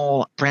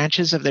 additional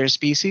branches of their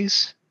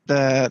species,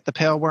 the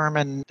Pale Worm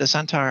and the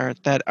Centaur,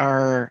 that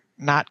are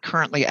not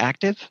currently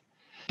active.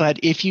 But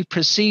if you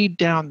proceed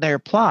down their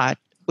plot,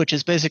 which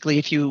is basically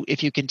if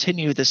you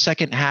continue the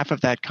second half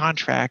of that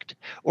contract,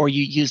 or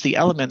you use the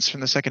elements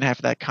from the second half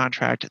of that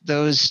contract,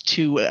 those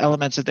 2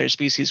 elements of their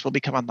species will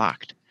become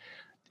unlocked.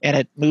 And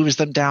it moves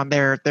them down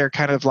their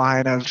kind of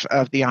line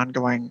of the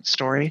ongoing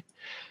story.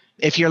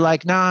 If you're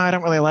like, no, I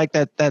don't really like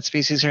that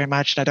species very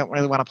much, and I don't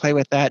really want to play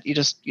with that, you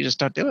just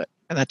don't do it,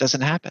 and that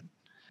doesn't happen.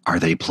 Are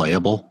they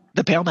playable?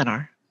 The Pale Men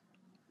are.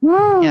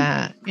 Woo.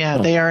 Yeah,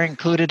 they are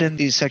included in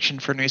the section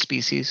for new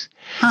species.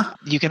 Huh.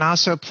 You can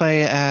also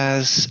play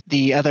as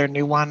the other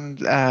new one,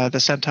 the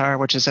Centaur,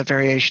 which is a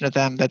variation of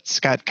them that's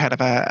got kind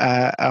of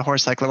a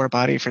horse-like lower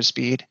body for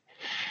speed.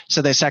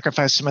 So they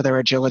sacrifice some of their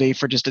agility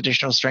for just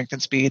additional strength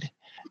and speed.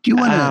 Do you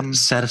want to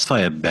satisfy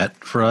a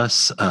bet for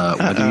us,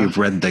 whether you've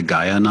read the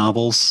Gaia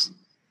novels?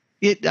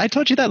 I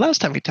told you that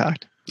last time we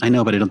talked. I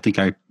know, but I don't think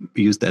I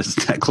used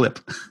that clip.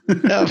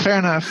 Oh, fair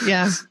enough.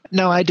 Yeah.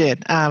 No, I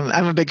did.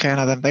 I'm a big fan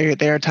of them.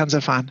 They are tons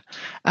of fun.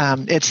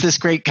 It's this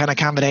great kind of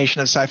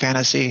combination of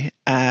sci-fantasy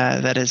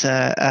that is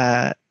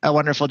a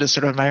wonderful just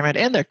sort of environment,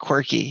 and they're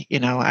quirky.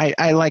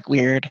 I like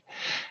weird,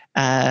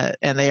 and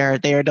they are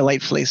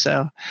delightfully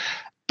so.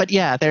 But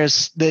yeah,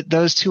 there's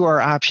those 2 are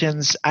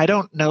options. I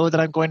don't know that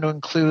I'm going to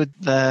include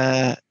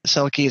the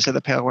Selkies or the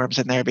Pale Worms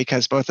in there,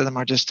 because both of them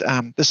are just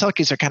the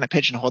Selkies are kind of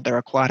pigeonholed. They're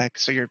aquatic,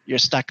 so you're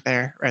stuck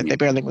there, right? They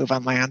barely move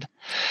on land.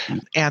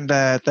 And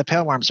the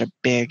Pale Worms are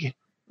big.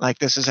 Like,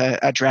 this is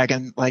a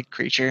dragon-like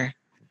creature.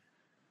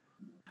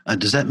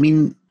 Does that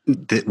mean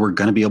that we're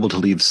going to be able to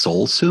leave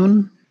Sol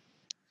soon?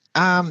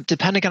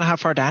 Depending on how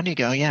far down you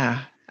go,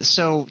 yeah.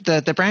 So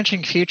the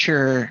Branching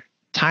Future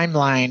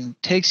timeline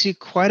takes you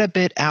quite a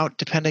bit out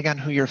depending on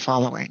who you're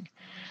following.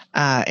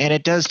 And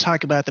it does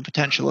talk about the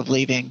potential of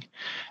leaving.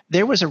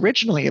 There was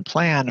originally a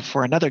plan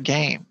for another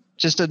game,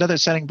 just another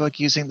setting book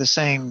using the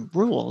same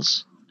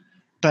rules,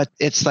 but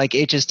it's like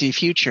HSD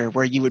Future,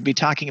 where you would be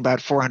talking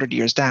about 400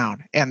 years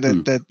down, and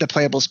the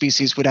playable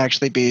species would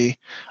actually be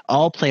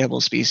all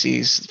playable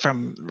species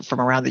from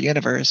around the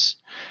universe.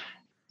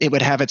 It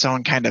would have its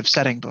own kind of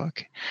setting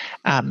book.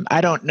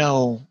 I don't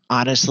know,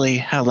 honestly,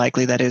 how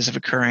likely that is of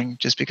occurring,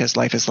 just because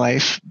life is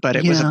life, but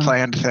it was a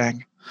planned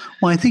thing.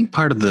 Well, I think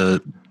part of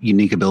the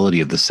unique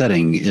ability of the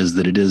setting is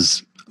that it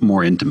is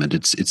more intimate.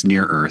 It's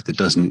near Earth. It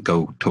doesn't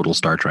go total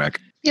Star Trek.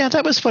 Yeah,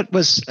 that was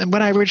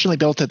when I originally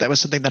built it. That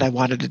was something that I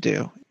wanted to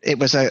do. It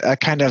was a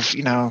kind of,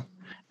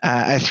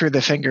 I threw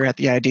the finger at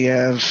the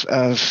idea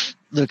of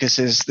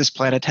Lucas's "this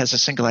planet has a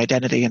single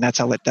identity and that's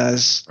all it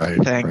does"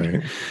 thing.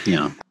 Right.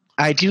 Yeah,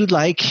 I do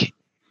like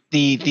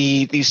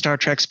the Star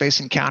Trek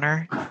space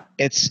encounter.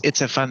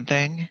 It's a fun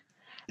thing,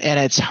 and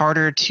it's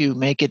harder to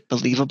make it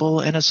believable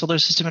in a solar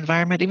system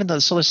environment. Even though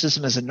the solar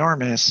system is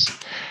enormous,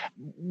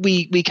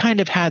 we kind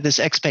of had this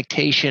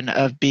expectation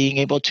of being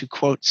able to,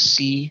 quote,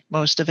 see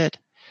most of it.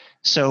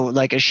 So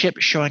like a ship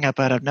showing up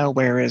out of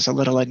nowhere is a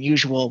little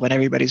unusual when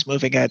everybody's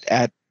moving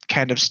at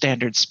kind of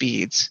standard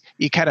speeds.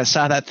 You kind of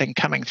saw that thing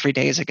coming 3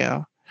 days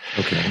ago.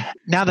 Okay.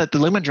 Now that the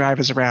Lumen Drive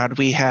is around,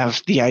 we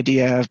have the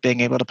idea of being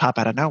able to pop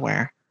out of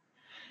nowhere,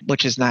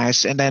 which is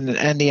nice. And then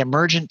in the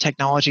emergent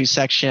technology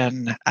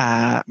section,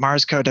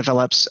 MarsCo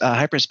develops a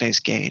hyperspace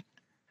gate.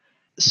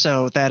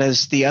 So that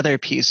is the other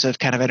piece of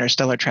kind of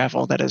interstellar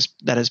travel that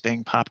is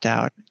being popped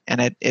out,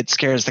 and it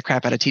scares the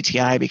crap out of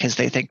TTI because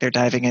they think they're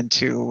diving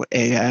into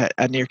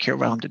a near Q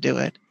realm to do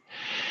it.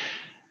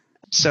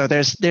 So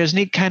there's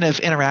neat kind of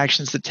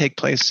interactions that take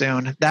place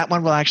soon. That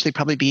one will actually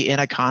probably be in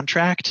a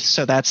contract,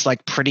 so that's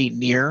like pretty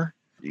near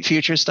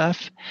future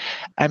stuff.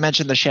 I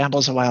mentioned the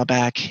Shambles a while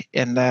back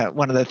in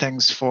one of the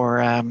things for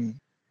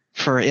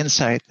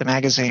Insight, the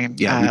magazine.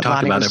 Yeah, we talked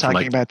Lonnie about was it for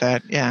talking about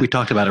that. Yeah, we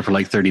talked about it for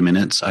like 30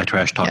 minutes. I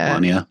trash talked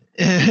Lania.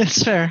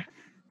 It's fair.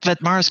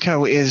 But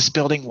MarsCo is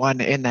building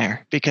one in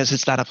there because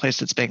it's not a place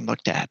that's being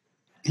looked at.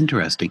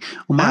 Interesting.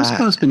 Well,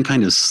 MarsCo's been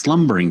kind of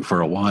slumbering for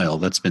a while.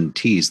 That's been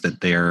teased that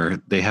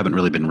they haven't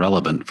really been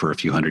relevant for a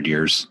few hundred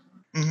years.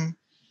 Mm-hmm.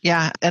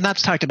 Yeah, and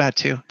that's talked about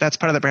too. That's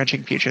part of the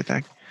branching future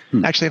thing.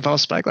 Actually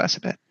involves Spyglass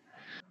a bit.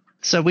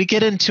 So we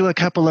get into a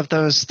couple of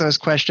those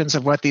questions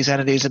of what these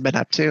entities have been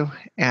up to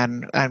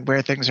and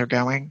where things are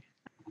going.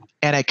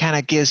 And it kind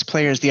of gives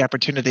players the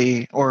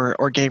opportunity or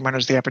game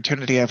runners the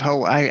opportunity of,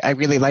 I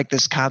really like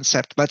this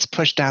concept. Let's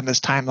push down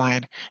this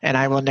timeline and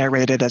I will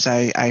narrate it as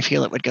I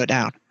feel it would go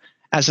down.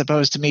 As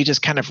opposed to me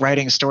just kind of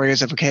writing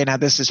stories of, okay, now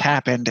this has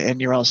happened and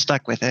you're all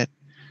stuck with it.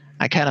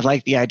 I kind of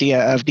like the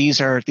idea of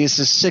these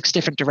is 6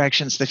 different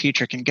directions the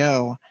future can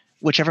go.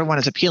 Whichever one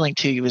is appealing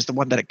to you is the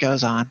one that it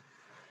goes on.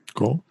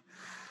 Cool.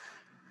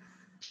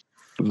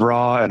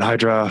 Raw and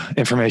Hydra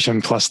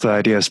information plus the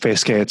idea of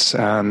space gates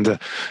and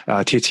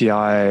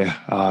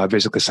TTI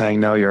basically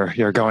saying, no,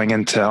 you're going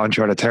into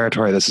uncharted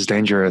territory. This is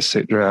dangerous.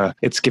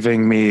 It's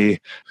giving me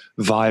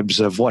vibes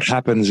of what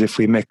happens if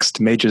we mixed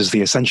Mages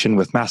the Ascension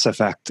with Mass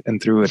Effect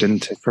and threw it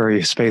into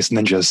furry space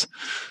ninjas.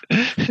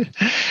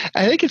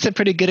 I think it's a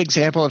pretty good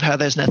example of how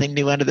there's nothing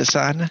new under the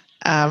sun.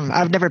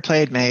 I've never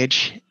played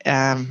Mage.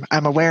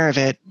 I'm aware of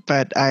it,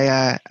 but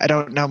I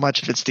don't know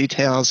much of its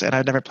details, and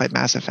I've never played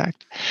Mass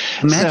Effect.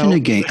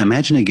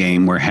 Imagine a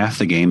game where half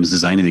the game is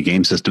designing the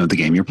game system of the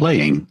game you're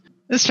playing.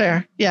 That's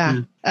fair.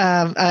 Yeah.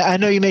 I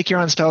know you make your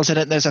own spells in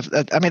it. And there's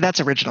that's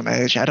original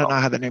Mage. I don't know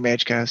how the new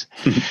Mage goes.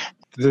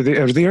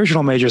 The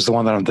original Mage is the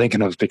one that I'm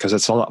thinking of because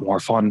it's a lot more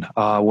fun,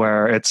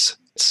 where it's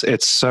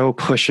so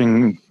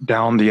pushing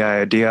down the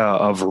idea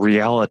of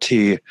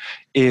reality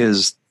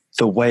is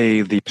the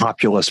way the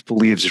populace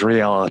believes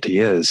reality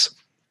is.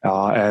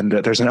 And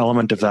there's an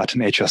element of that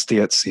in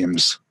HSD, it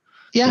seems.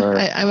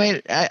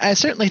 Yeah, I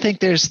certainly think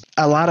there's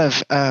a lot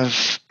of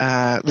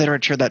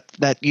literature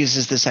that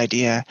uses this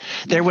idea.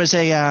 There was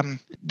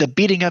the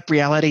beating up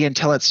reality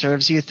until it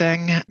serves you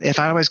thing. If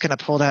I was going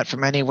to pull that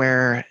from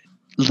anywhere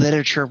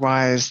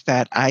literature-wise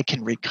that I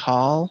can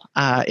recall,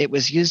 it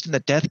was used in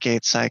the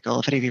Deathgate cycle,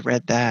 if any of you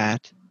read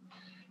that.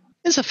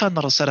 It's a fun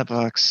little set of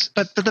books.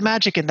 But the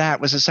magic in that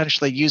was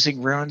essentially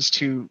using runes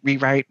to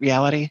rewrite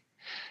reality.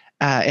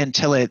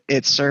 Until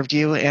it served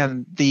you,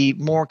 and the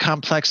more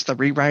complex the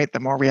rewrite, the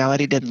more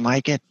reality didn't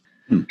like it.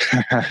 And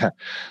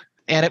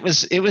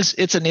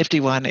it's a nifty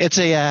one. It's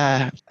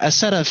a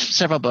set of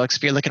several books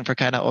if you're looking for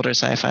kind of older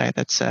sci-fi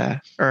that's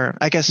or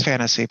I guess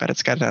fantasy, but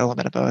it's got an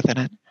element of both in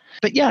it.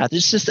 But yeah,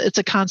 it's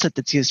a concept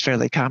that's used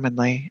fairly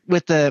commonly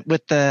with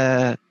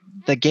the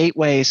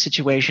gateway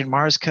situation.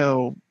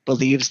 MarsCo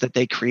believes that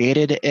they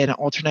created an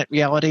alternate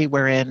reality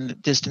wherein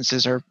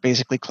distances are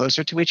basically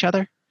closer to each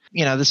other.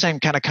 The same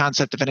kind of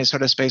concept of any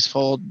sort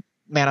of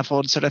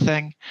manifold sort of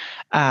thing.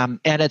 And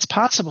it's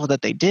possible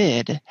that they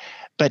did,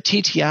 but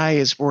TTI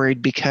is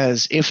worried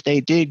because if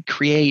they did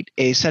create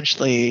a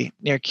essentially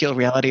near-Q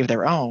reality of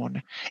their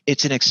own,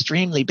 it's an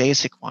extremely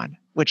basic one,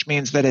 which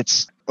means that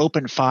it's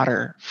open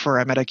fodder for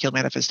a meta-Q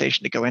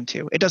manifestation to go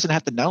into. It doesn't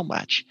have to know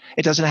much.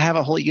 It doesn't have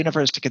a whole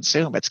universe to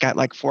consume. It's got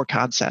like 4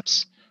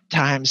 concepts: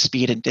 time,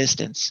 speed, and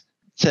distance.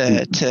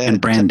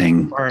 And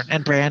branding.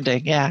 And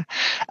branding, yeah.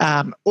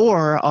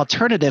 Or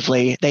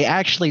alternatively, they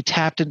actually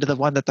tapped into the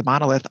one that the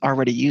monolith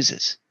already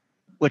uses,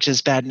 which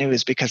is bad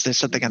news because there's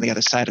something on the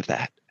other side of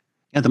that.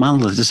 Yeah, the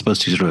monolith is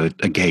supposed to be sort of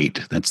a gate.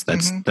 That's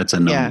a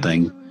known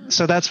thing.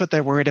 So that's what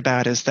they're worried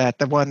about, is that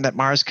the one that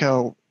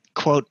MarsCo,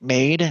 quote,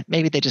 made,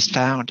 maybe they just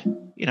found.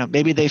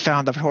 Maybe they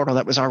found the portal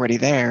that was already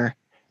there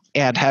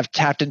and have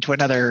tapped into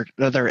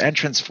another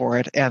entrance for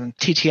it. And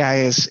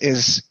TTI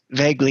is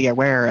vaguely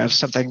aware of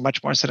something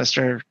much more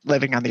sinister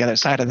living on the other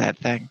side of that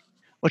thing,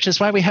 which is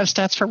why we have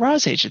stats for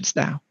Ra's agents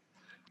now.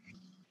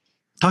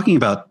 Talking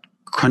about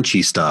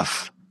crunchy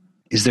stuff,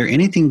 is there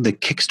anything the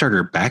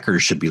Kickstarter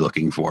backers should be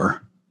looking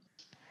for?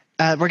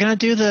 We're going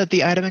to do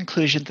the item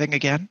inclusion thing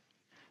again.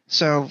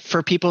 So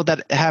for people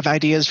that have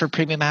ideas for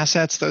premium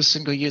assets, those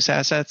single-use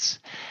assets,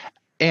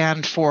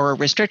 and for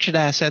restricted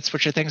assets,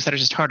 which are things that are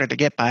just harder to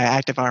get by,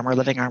 active armor,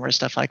 living armor,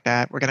 stuff like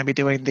that, we're going to be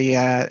doing the,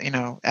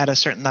 at a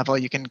certain level,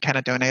 you can kind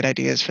of donate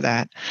ideas for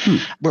that.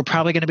 We're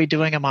probably going to be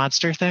doing a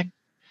monster thing.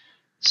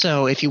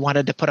 So if you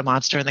wanted to put a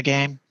monster in the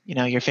game,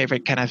 your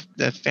favorite kind of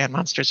the fan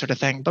monster sort of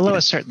thing, below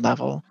a certain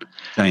level.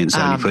 Giant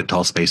 70-foot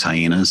tall space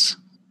hyenas.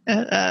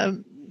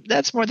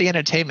 That's more the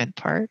entertainment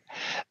part.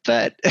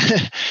 But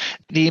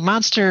the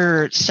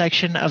monster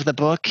section of the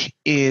book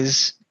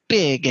is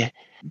big,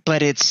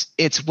 but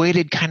it's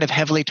weighted kind of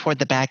heavily toward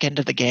the back end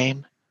of the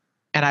game.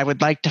 And I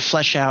would like to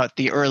flesh out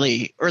the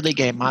early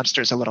game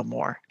monsters a little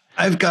more.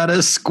 I've got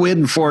a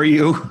squid for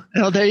you.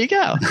 Oh, there you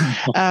go.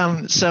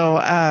 I'm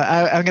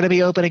going to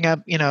be opening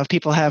up, if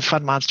people have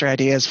fun monster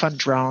ideas, fun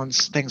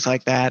drones, things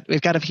like that.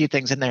 We've got a few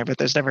things in there, but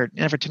there's never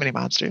too many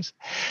monsters.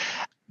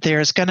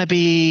 There's going to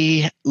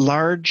be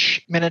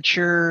large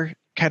miniature,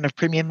 kind of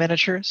premium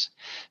miniatures.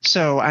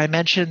 So I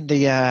mentioned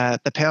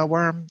the Pale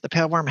Worm. The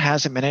Pale Worm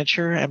has a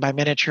miniature, and by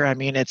miniature, I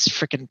mean it's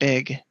freaking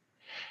big.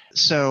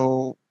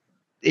 So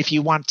if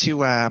you want to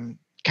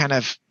kind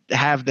of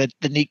have the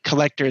neat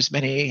collector's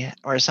mini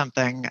or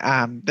something,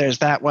 there's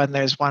that one.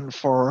 There's one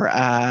for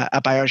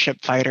a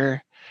Bioship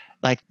fighter.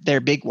 Like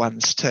they're big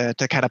ones to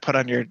kind of put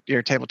on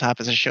your tabletop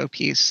as a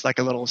showpiece, like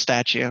a little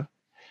statue.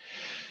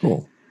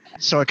 Cool.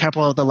 So a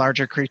couple of the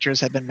larger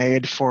creatures have been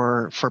made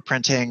for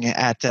printing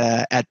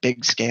at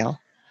big scale,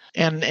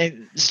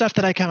 and stuff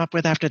that I come up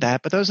with after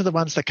that. But those are the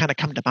ones that kind of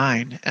come to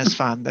mind as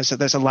fun. There's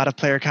a lot of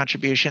player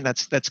contribution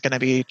that's going to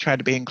be tried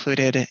to be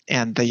included,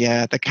 and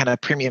the kind of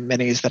premium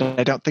minis that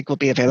I don't think will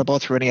be available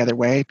through any other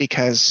way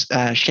because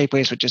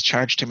Shapeways would just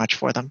charge too much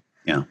for them.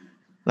 Yeah,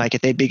 like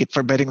they'd be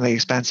forbiddingly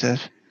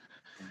expensive.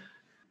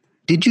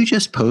 Did you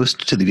just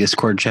post to the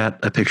Discord chat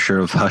a picture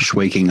of Hush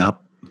waking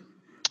up?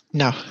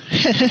 No.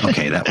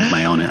 Okay, that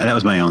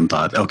was my own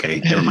thought.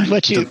 Okay, never mind.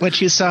 What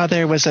you saw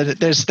there was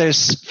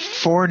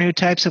there's 4 new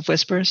types of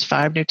whispers,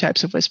 5 new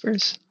types of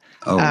whispers.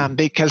 Oh.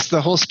 Because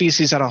the whole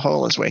species on a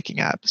whole is waking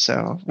up.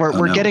 So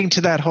we're getting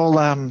to that whole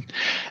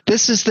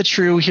this is the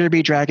true Here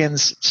Be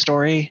Dragons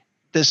story.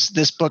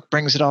 This book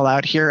brings it all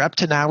out here. Up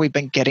to now we've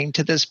been getting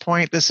to this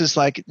point. This is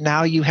like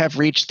now you have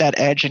reached that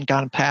edge and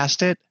gone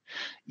past it.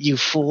 You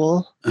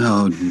fool.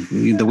 Oh,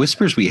 the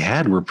whispers we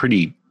had were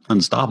pretty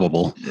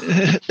unstoppable.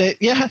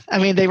 Yeah, I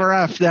mean, they were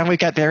rough. Then we've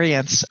got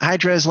variants.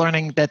 Hydra is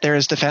learning that there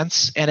is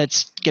defense, and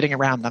it's getting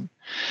around them.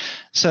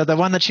 So the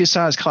one that you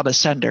saw is called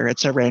Ascender.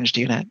 It's a ranged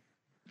unit.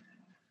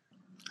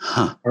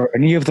 Huh. Are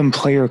any of them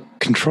player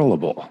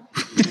controllable?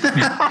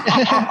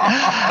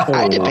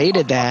 I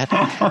debated that.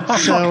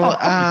 So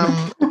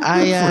for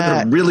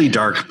the really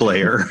dark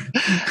player,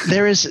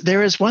 there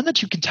is one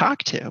that you can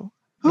talk to,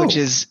 which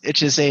is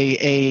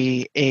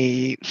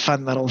a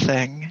fun little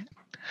thing.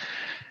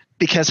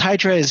 Because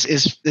Hydra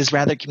is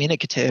rather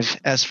communicative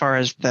as far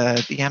as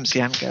the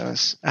MCM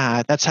goes.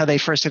 That's how they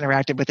first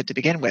interacted with it to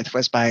begin with,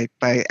 was by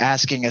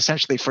asking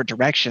essentially for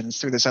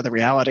directions through this other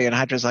reality. And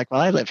Hydra's like,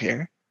 well, I live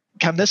here.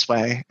 Come this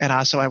way, and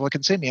also I will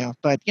consume you.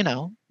 But,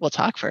 we'll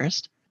talk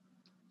first.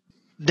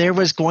 There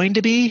was going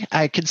to be,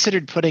 I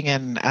considered putting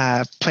in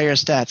player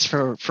stats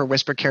for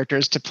Whisper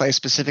characters to play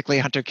specifically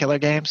hunter-killer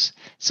games.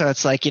 So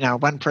it's like,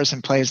 one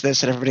person plays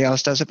this and everybody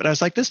else does it. But I was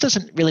like, this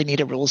doesn't really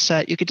need a rule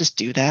set. You could just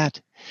do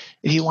that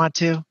if you want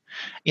to.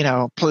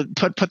 Put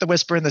the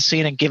Whisper in the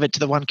scene and give it to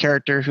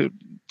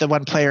the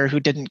one player who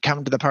didn't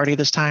come to the party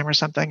this time or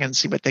something, and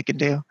see what they can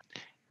do.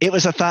 It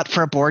was a thought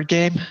for a board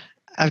game.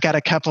 I've got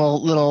a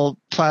couple little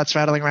plots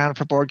rattling around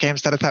for board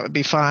games that I thought would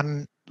be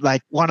fun.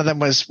 Like one of them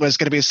was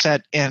going to be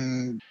set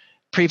in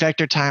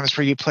pre-vector times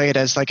where you played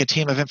as like a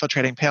team of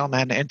infiltrating pale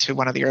men into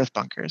one of the earth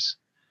bunkers.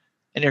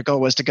 And your goal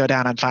was to go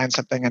down and find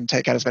something and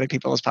take out as many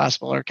people as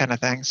possible, or kind of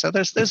thing. So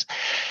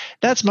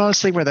that's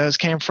mostly where those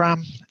came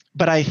from.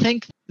 But I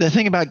think the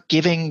thing about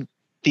giving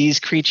these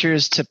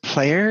creatures to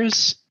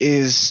players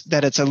is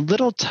that it's a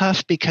little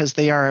tough because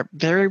they are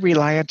very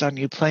reliant on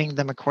you playing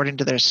them according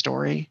to their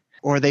story,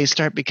 or they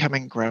start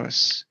becoming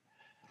gross.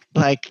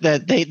 Like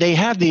that, they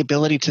have the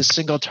ability to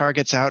single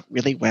targets out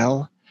really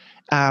well,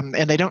 and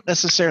they don't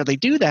necessarily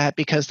do that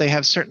because they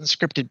have certain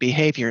scripted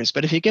behaviors.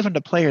 But if you give them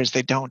to players,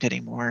 they don't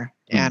anymore,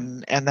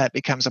 and that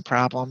becomes a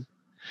problem.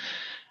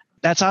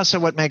 That's also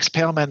what makes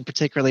Pale Men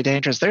particularly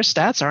dangerous. Their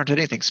stats aren't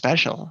anything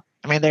special.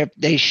 I mean,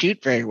 they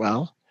shoot very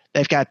well.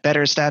 They've got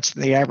better stats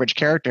than the average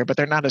character, but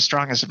they're not as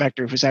strong as a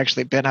Vector who's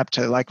actually been up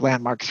to like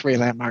Landmark 3,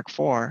 Landmark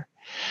 4.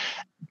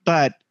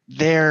 But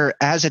they're,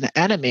 as an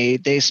enemy,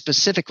 they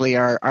specifically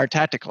are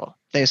tactical.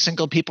 They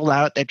single people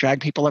out, they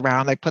drag people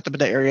around, they put them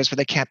into areas where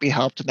they can't be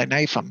helped, and they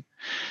knife them.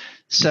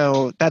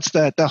 So that's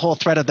the whole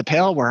threat of the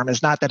pale worm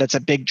is not that it's a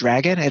big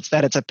dragon, it's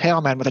that it's a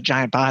pale man with a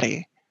giant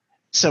body.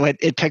 So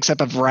it picks up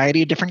a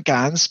variety of different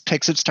guns,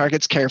 picks its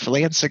targets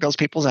carefully, and singles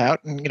people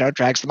out and,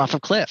 drags them off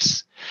of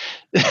cliffs.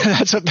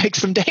 That's what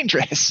makes them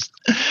dangerous.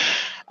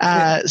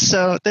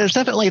 So there's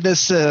definitely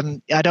this,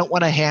 I don't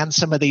want to hand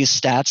some of these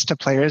stats to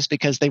players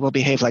because they will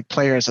behave like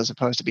players as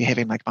opposed to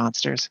behaving like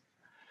monsters.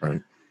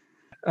 Right.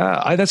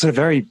 That's a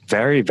very,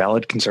 very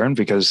valid concern,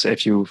 because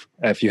if you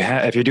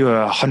do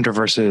a hunter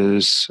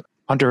versus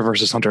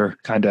hunter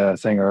kind of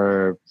thing,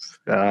 or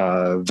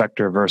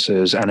vector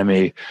versus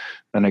enemy,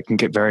 then it can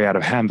get very out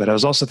of hand. But I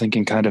was also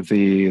thinking kind of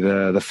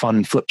the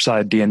fun flip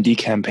side D&D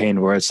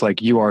campaign where it's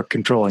like you are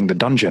controlling the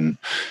dungeon.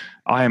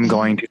 I am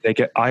going to take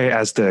it. I,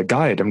 as the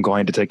guide, am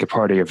going to take a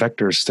party of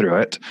vectors through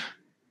it,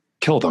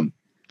 kill them.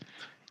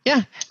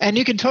 Yeah, and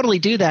you can totally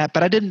do that,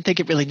 but I didn't think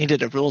it really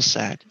needed a rule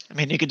set. I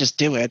mean, you could just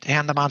do it,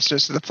 hand the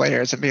monsters to the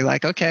players, and be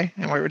like, okay,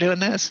 and we're doing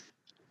this.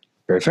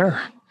 Very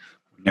fair.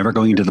 Never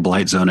going into the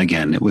Blight Zone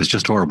again. It was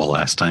just horrible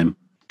last time.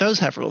 Those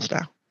have rules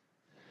now.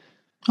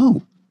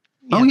 Oh,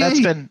 yeah,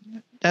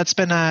 that's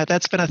been a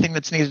thing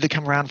that's needed to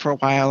come around for a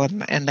while,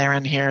 and they're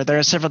in here. There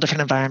are several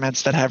different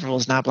environments that have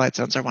rules now. Blight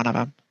Zones are one of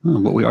them. Oh,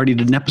 but we already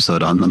did an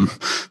episode on them.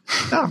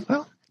 Oh,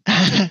 well.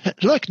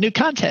 Look, new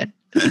content.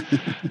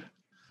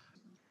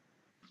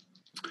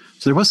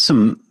 So there was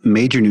some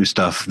major new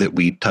stuff that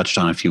we touched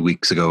on a few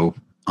weeks ago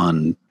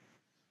on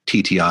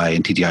TTI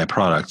and TTI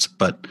products,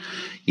 but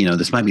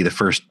this might be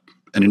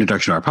an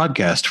introduction to our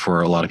podcast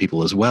for a lot of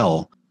people as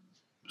well.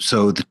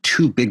 So the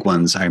two big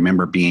ones I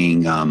remember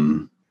being,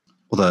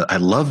 I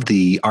love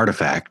the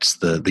artifacts,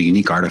 the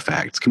unique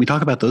artifacts. Can we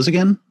talk about those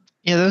again?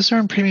 Yeah, those are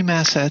in premium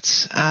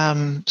assets.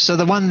 So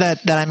the one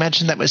that I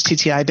mentioned that was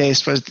TTI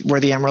based were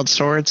the Emerald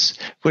Swords,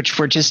 which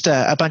were just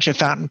a bunch of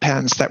fountain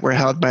pens that were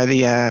held by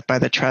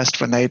the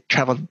Trust when they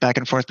traveled back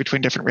and forth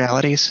between different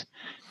realities.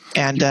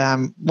 And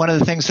one of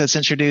the things that's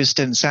introduced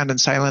in Sound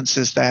and Silence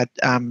is that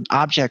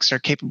objects are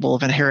capable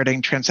of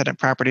inheriting transcendent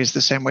properties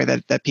the same way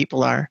that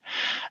people are.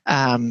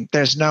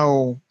 There's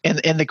no,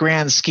 in the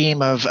grand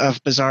scheme of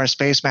bizarre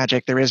space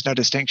magic, there is no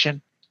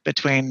distinction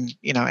between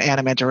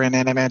animate or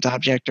inanimate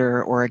object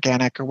or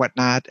organic or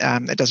whatnot.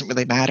 It doesn't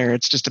really matter.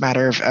 It's just a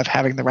matter of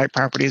having the right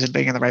properties and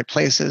being in the right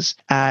places.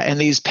 And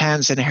these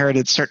pens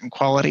inherited certain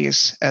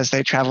qualities as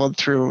they traveled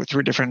through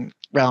different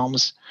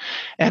realms.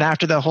 And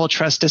after the whole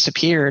Trust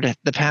disappeared,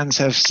 the pens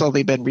have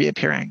slowly been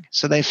reappearing.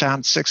 So they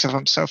found 6 of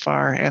them so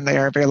far, and they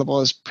are available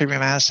as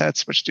premium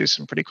assets, which do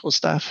some pretty cool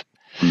stuff.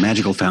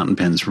 Magical fountain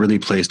pens really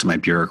plays to my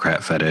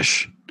bureaucrat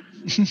fetish.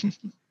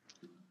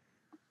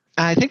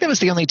 I think that was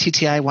the only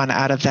TTI one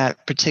out of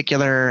that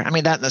particular. I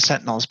mean, that and the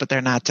Sentinels, but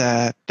they're not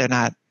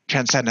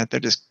transcendent. They're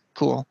just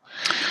cool.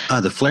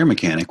 The flare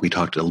mechanic we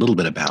talked a little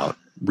bit about,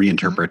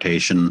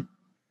 reinterpretation.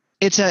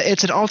 It's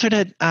an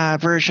alternate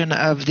version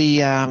of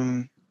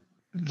the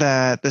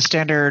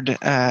standard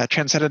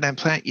transcendent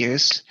implant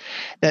use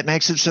that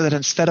makes it so that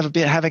instead of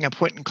having a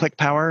point and click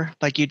power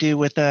like you do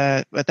with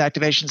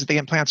activations of the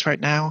implants right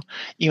now,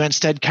 you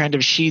instead kind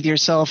of sheathe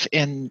yourself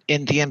in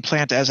the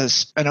implant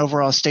as an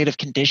overall state of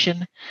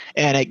condition,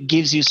 and it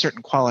gives you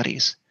certain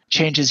qualities.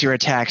 Changes your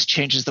attacks,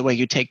 changes the way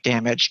you take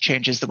damage,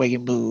 changes the way you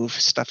move,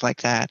 stuff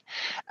like that.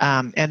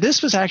 And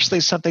this was actually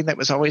something that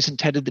was always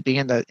intended to be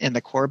in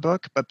the core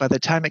book, but by the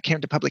time it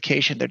came to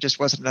publication, there just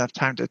wasn't enough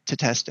time to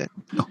test it.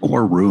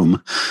 Or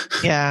room.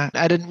 Yeah,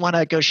 I didn't want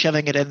to go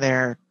shoving it in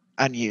there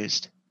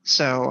unused.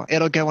 So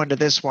it'll go into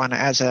this one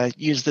as a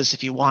use this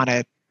if you want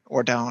it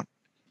or don't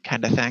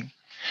kind of thing.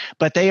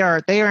 But they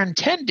are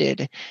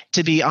intended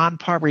to be on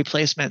par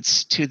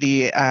replacements to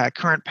the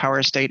current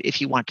power state if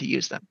you want to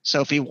use them.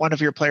 So if one of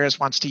your players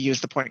wants to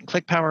use the point and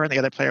click power and the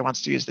other player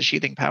wants to use the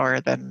sheathing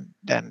power, then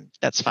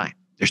that's fine.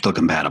 They're still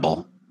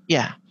compatible.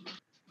 Yeah.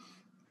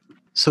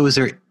 So is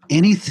there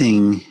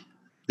anything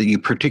that you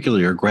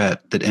particularly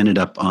regret that ended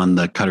up on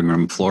the cutting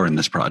room floor in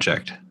this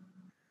project?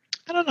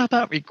 I don't know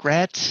about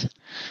regret.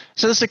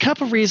 So there's a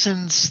couple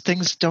reasons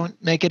things don't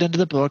make it into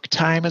the book.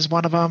 Time is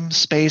one of them.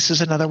 Space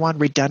is another one.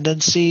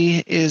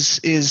 Redundancy is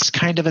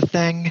kind of a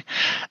thing.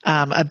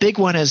 A big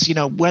one is,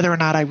 whether or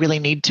not I really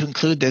need to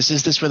include this.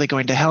 Is this really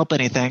going to help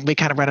anything? We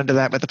kind of run into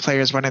that with the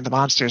players running the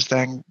monsters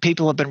thing.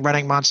 People have been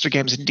running monster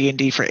games in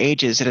D&D for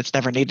ages, and it's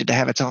never needed to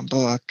have its own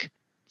book.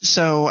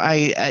 So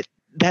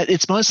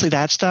it's mostly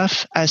that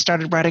stuff. I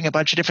started writing a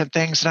bunch of different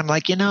things, and I'm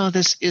like,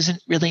 this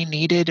isn't really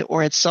needed,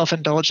 or it's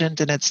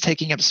self-indulgent and it's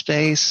taking up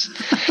space.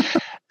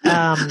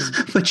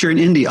 But you're an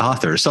indie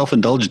author.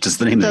 Self-indulgent is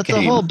the name of the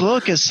game. The whole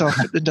book is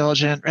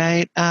self-indulgent,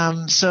 right?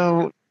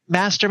 So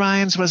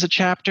Masterminds was a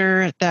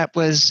chapter that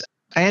was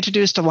I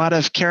introduced a lot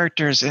of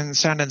characters in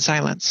Sound and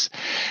Silence,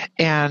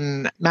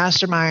 and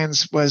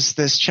Masterminds was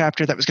this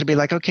chapter that was going to be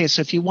like, okay,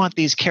 so if you want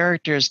these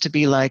characters to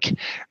be like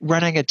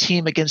running a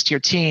team against your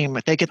team,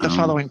 they get the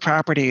following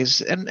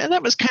properties, and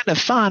that was kind of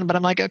fun, but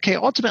I'm like, okay,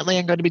 ultimately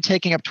I'm going to be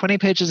taking up 20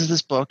 pages of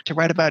this book to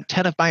write about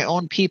 10 of my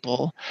own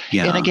people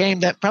in a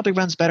game that probably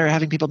runs better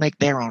having people make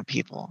their own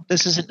people.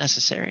 This isn't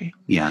necessary.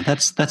 Yeah,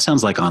 that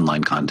sounds like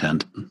online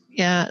content.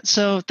 Yeah,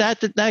 so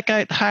that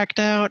got hacked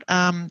out.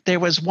 There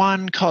was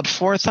one called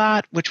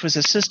Forethought, which was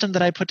a system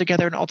that I put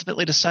together and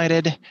ultimately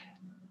decided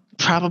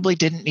probably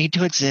didn't need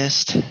to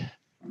exist.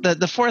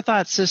 The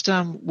Forethought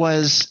system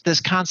was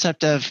this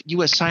concept of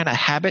you assign a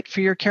habit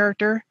for your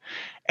character,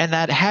 and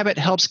that habit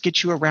helps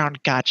get you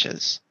around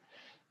gotchas.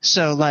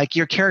 So, like,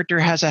 your character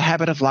has a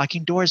habit of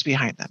locking doors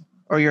behind them,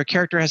 or your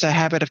character has a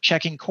habit of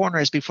checking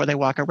corners before they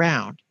walk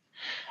around.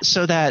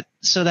 So that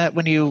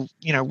when you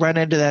run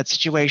into that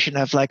situation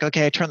of like,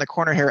 okay, I turn the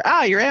corner here,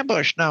 you're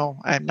ambushed. No,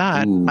 I'm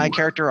not. Ooh. My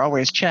character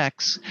always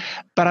checks.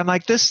 But I'm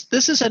like, this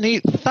is a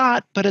neat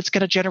thought, but it's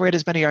going to generate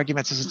as many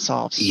arguments as it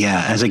solves.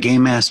 Yeah, as a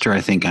game master,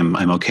 I think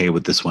I'm okay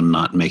with this one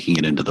not making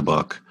it into the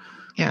book.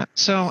 Yeah,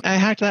 so I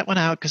hacked that one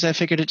out because I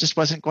figured it just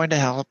wasn't going to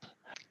help.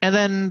 And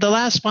then the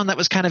last one that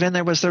was kind of in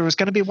there was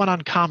going to be one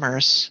on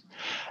commerce.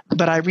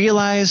 But I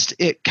realized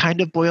it kind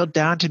of boiled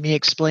down to me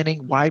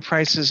explaining why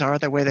prices are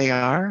the way they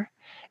are.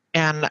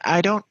 And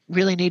I don't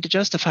really need to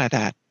justify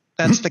that.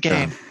 That's the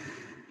game.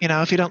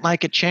 If you don't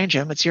like it, change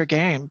them. It's your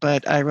game.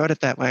 But I wrote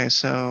it that way.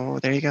 So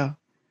there you go.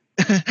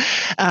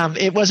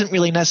 It wasn't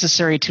really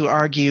necessary to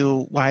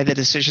argue why the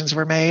decisions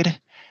were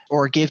made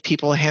or give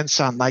people hints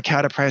on like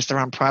how to price their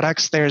own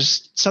products.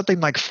 There's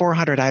something like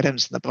 400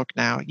 items in the book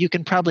now. You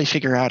can probably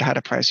figure out how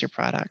to price your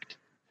product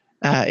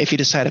if you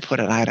decide to put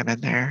an item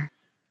in there.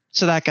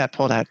 So that got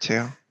pulled out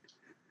too.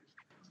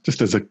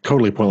 Just as a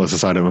totally pointless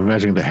aside, I'm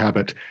imagining the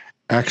habit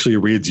actually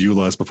reads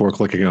EULAs before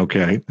clicking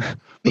OK. But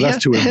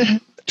that's too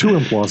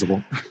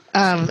implausible.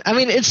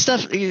 It's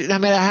stuff. I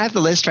have the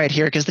list right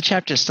here because the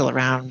chapter's still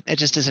around. It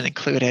just isn't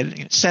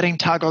included. Setting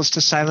toggles to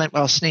silent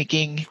while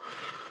sneaking,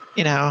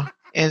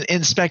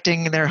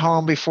 inspecting their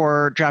home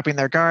before dropping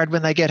their guard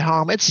when they get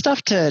home. It's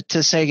stuff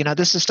to say,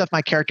 this is stuff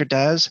my character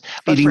does.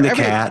 But Feeding the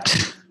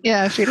cat.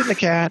 Yeah, feeding the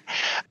cat.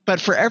 But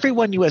for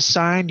everyone you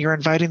assign, you're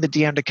inviting the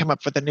DM to come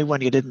up with a new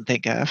one you didn't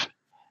think of.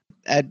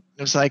 I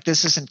was like,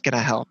 this isn't going to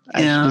help.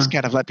 I just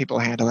kind of let people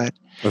handle it.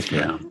 That's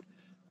fair.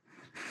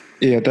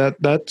 Yeah,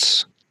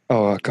 that's.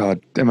 Oh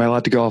God, am I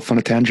allowed to go off on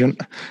a tangent?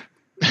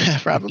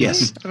 Probably.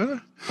 Yes.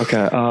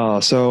 Okay.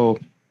 So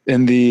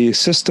in the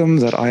system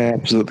that I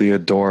absolutely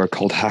adore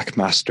called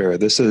Hackmaster,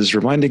 this is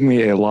reminding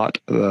me a lot.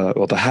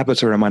 The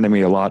habits are reminding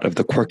me a lot of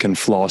the quirk and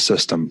flaw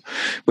system,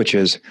 which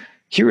is.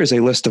 Here is a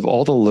list of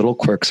all the little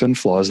quirks and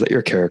flaws that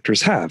your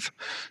characters have,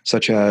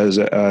 such as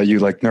you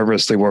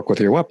nervously work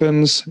with your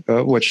weapons,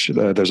 which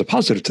there's a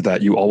positive to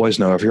that. You always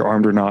know if you're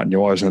armed or not, and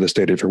you always know the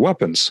state of your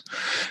weapons.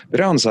 The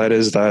downside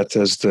is that,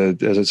 as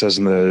it says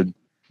in the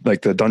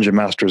Dungeon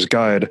Master's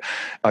Guide,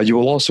 you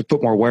will also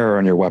put more wear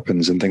on your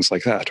weapons and things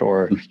like that.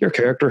 Or your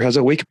character has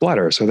a weak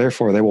bladder, so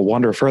therefore they will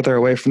wander further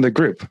away from the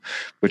group,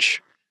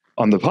 which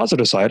on the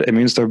positive side, it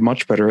means they're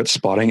much better at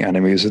spotting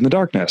enemies in the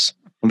darkness.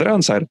 On the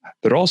downside,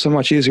 they're also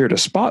much easier to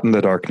spot in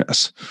the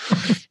darkness.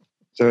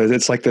 So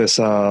it's like this,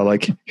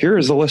 here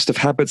is a list of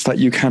habits that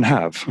you can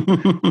have.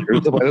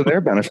 Here's the way that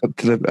they're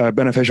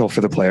beneficial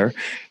for the player.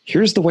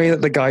 Here's the way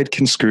that the guide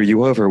can screw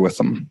you over with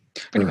them.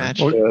 Pretty much.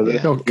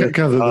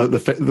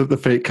 The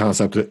fate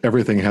concept that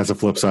everything has a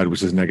flip side,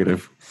 which is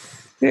negative.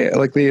 Yeah,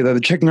 like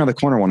the checking around the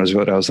corner one is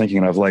what I was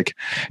thinking of. Like,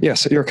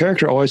 yes, your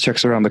character always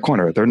checks around the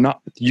corner.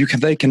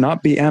 They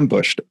cannot be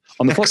ambushed.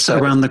 On the flip side,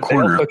 around the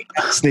corner.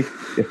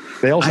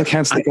 They also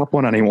can't sneak up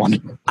on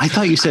anyone. I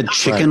thought you said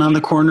chicken on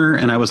the corner,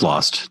 and I was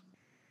lost.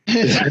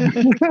 Yeah,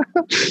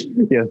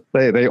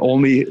 they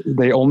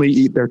only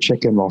eat their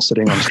chicken while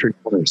sitting on street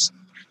corners.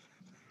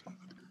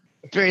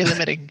 Very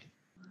limiting.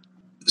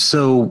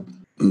 So,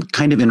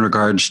 kind of in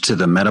regards to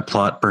the meta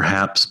plot,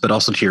 perhaps, but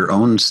also to your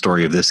own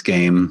story of this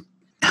game,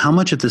 how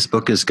much of this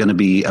book is going to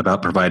be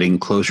about providing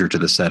closure to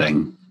the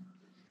setting?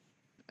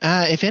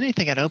 If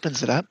anything, it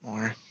opens it up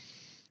more.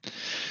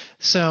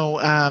 So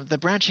the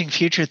branching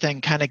future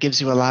thing kind of gives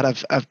you a lot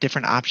of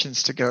different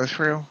options to go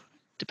through,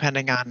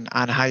 depending on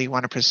how you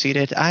want to proceed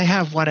it. I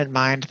have one in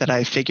mind that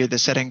I figured the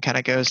setting kind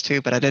of goes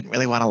to, but I didn't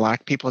really want to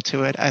lock people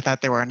to it. I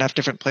thought there were enough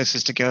different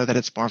places to go that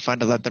it's more fun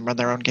to let them run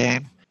their own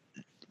game.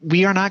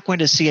 We are not going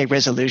to see a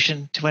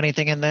resolution to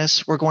anything in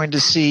this. We're going to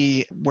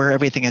see where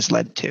everything has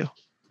led to.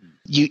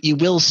 You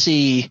will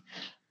see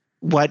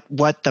what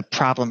the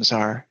problems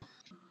are.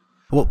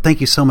 Well,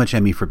 thank you so much,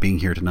 Emmy, for being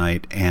here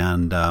tonight,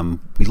 and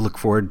we look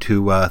forward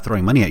to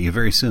throwing money at you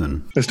very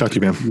soon. Nice to talk to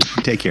you, man.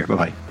 Take care.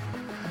 Bye-bye.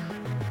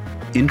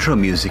 Intro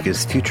music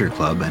is Future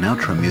Club, and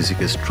outro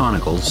music is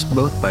Tronicles,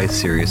 both by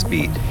Sirius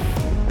Beat.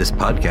 This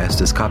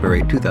podcast is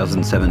copyright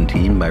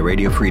 2017 by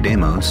Radio Free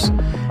Demos,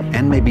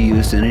 and may be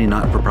used in any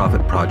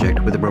not-for-profit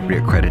project with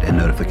appropriate credit and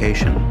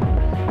notification.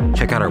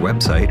 Check out our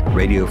website,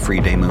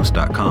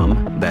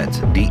 radiofreedemos.com, that's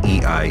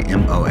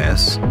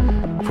DEIMOS,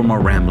 for more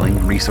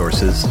rambling,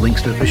 resources,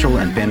 links to official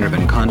and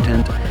fan-driven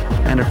content,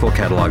 and our full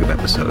catalog of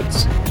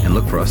episodes. And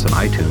look for us on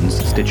iTunes,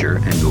 Stitcher,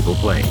 and Google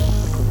Play.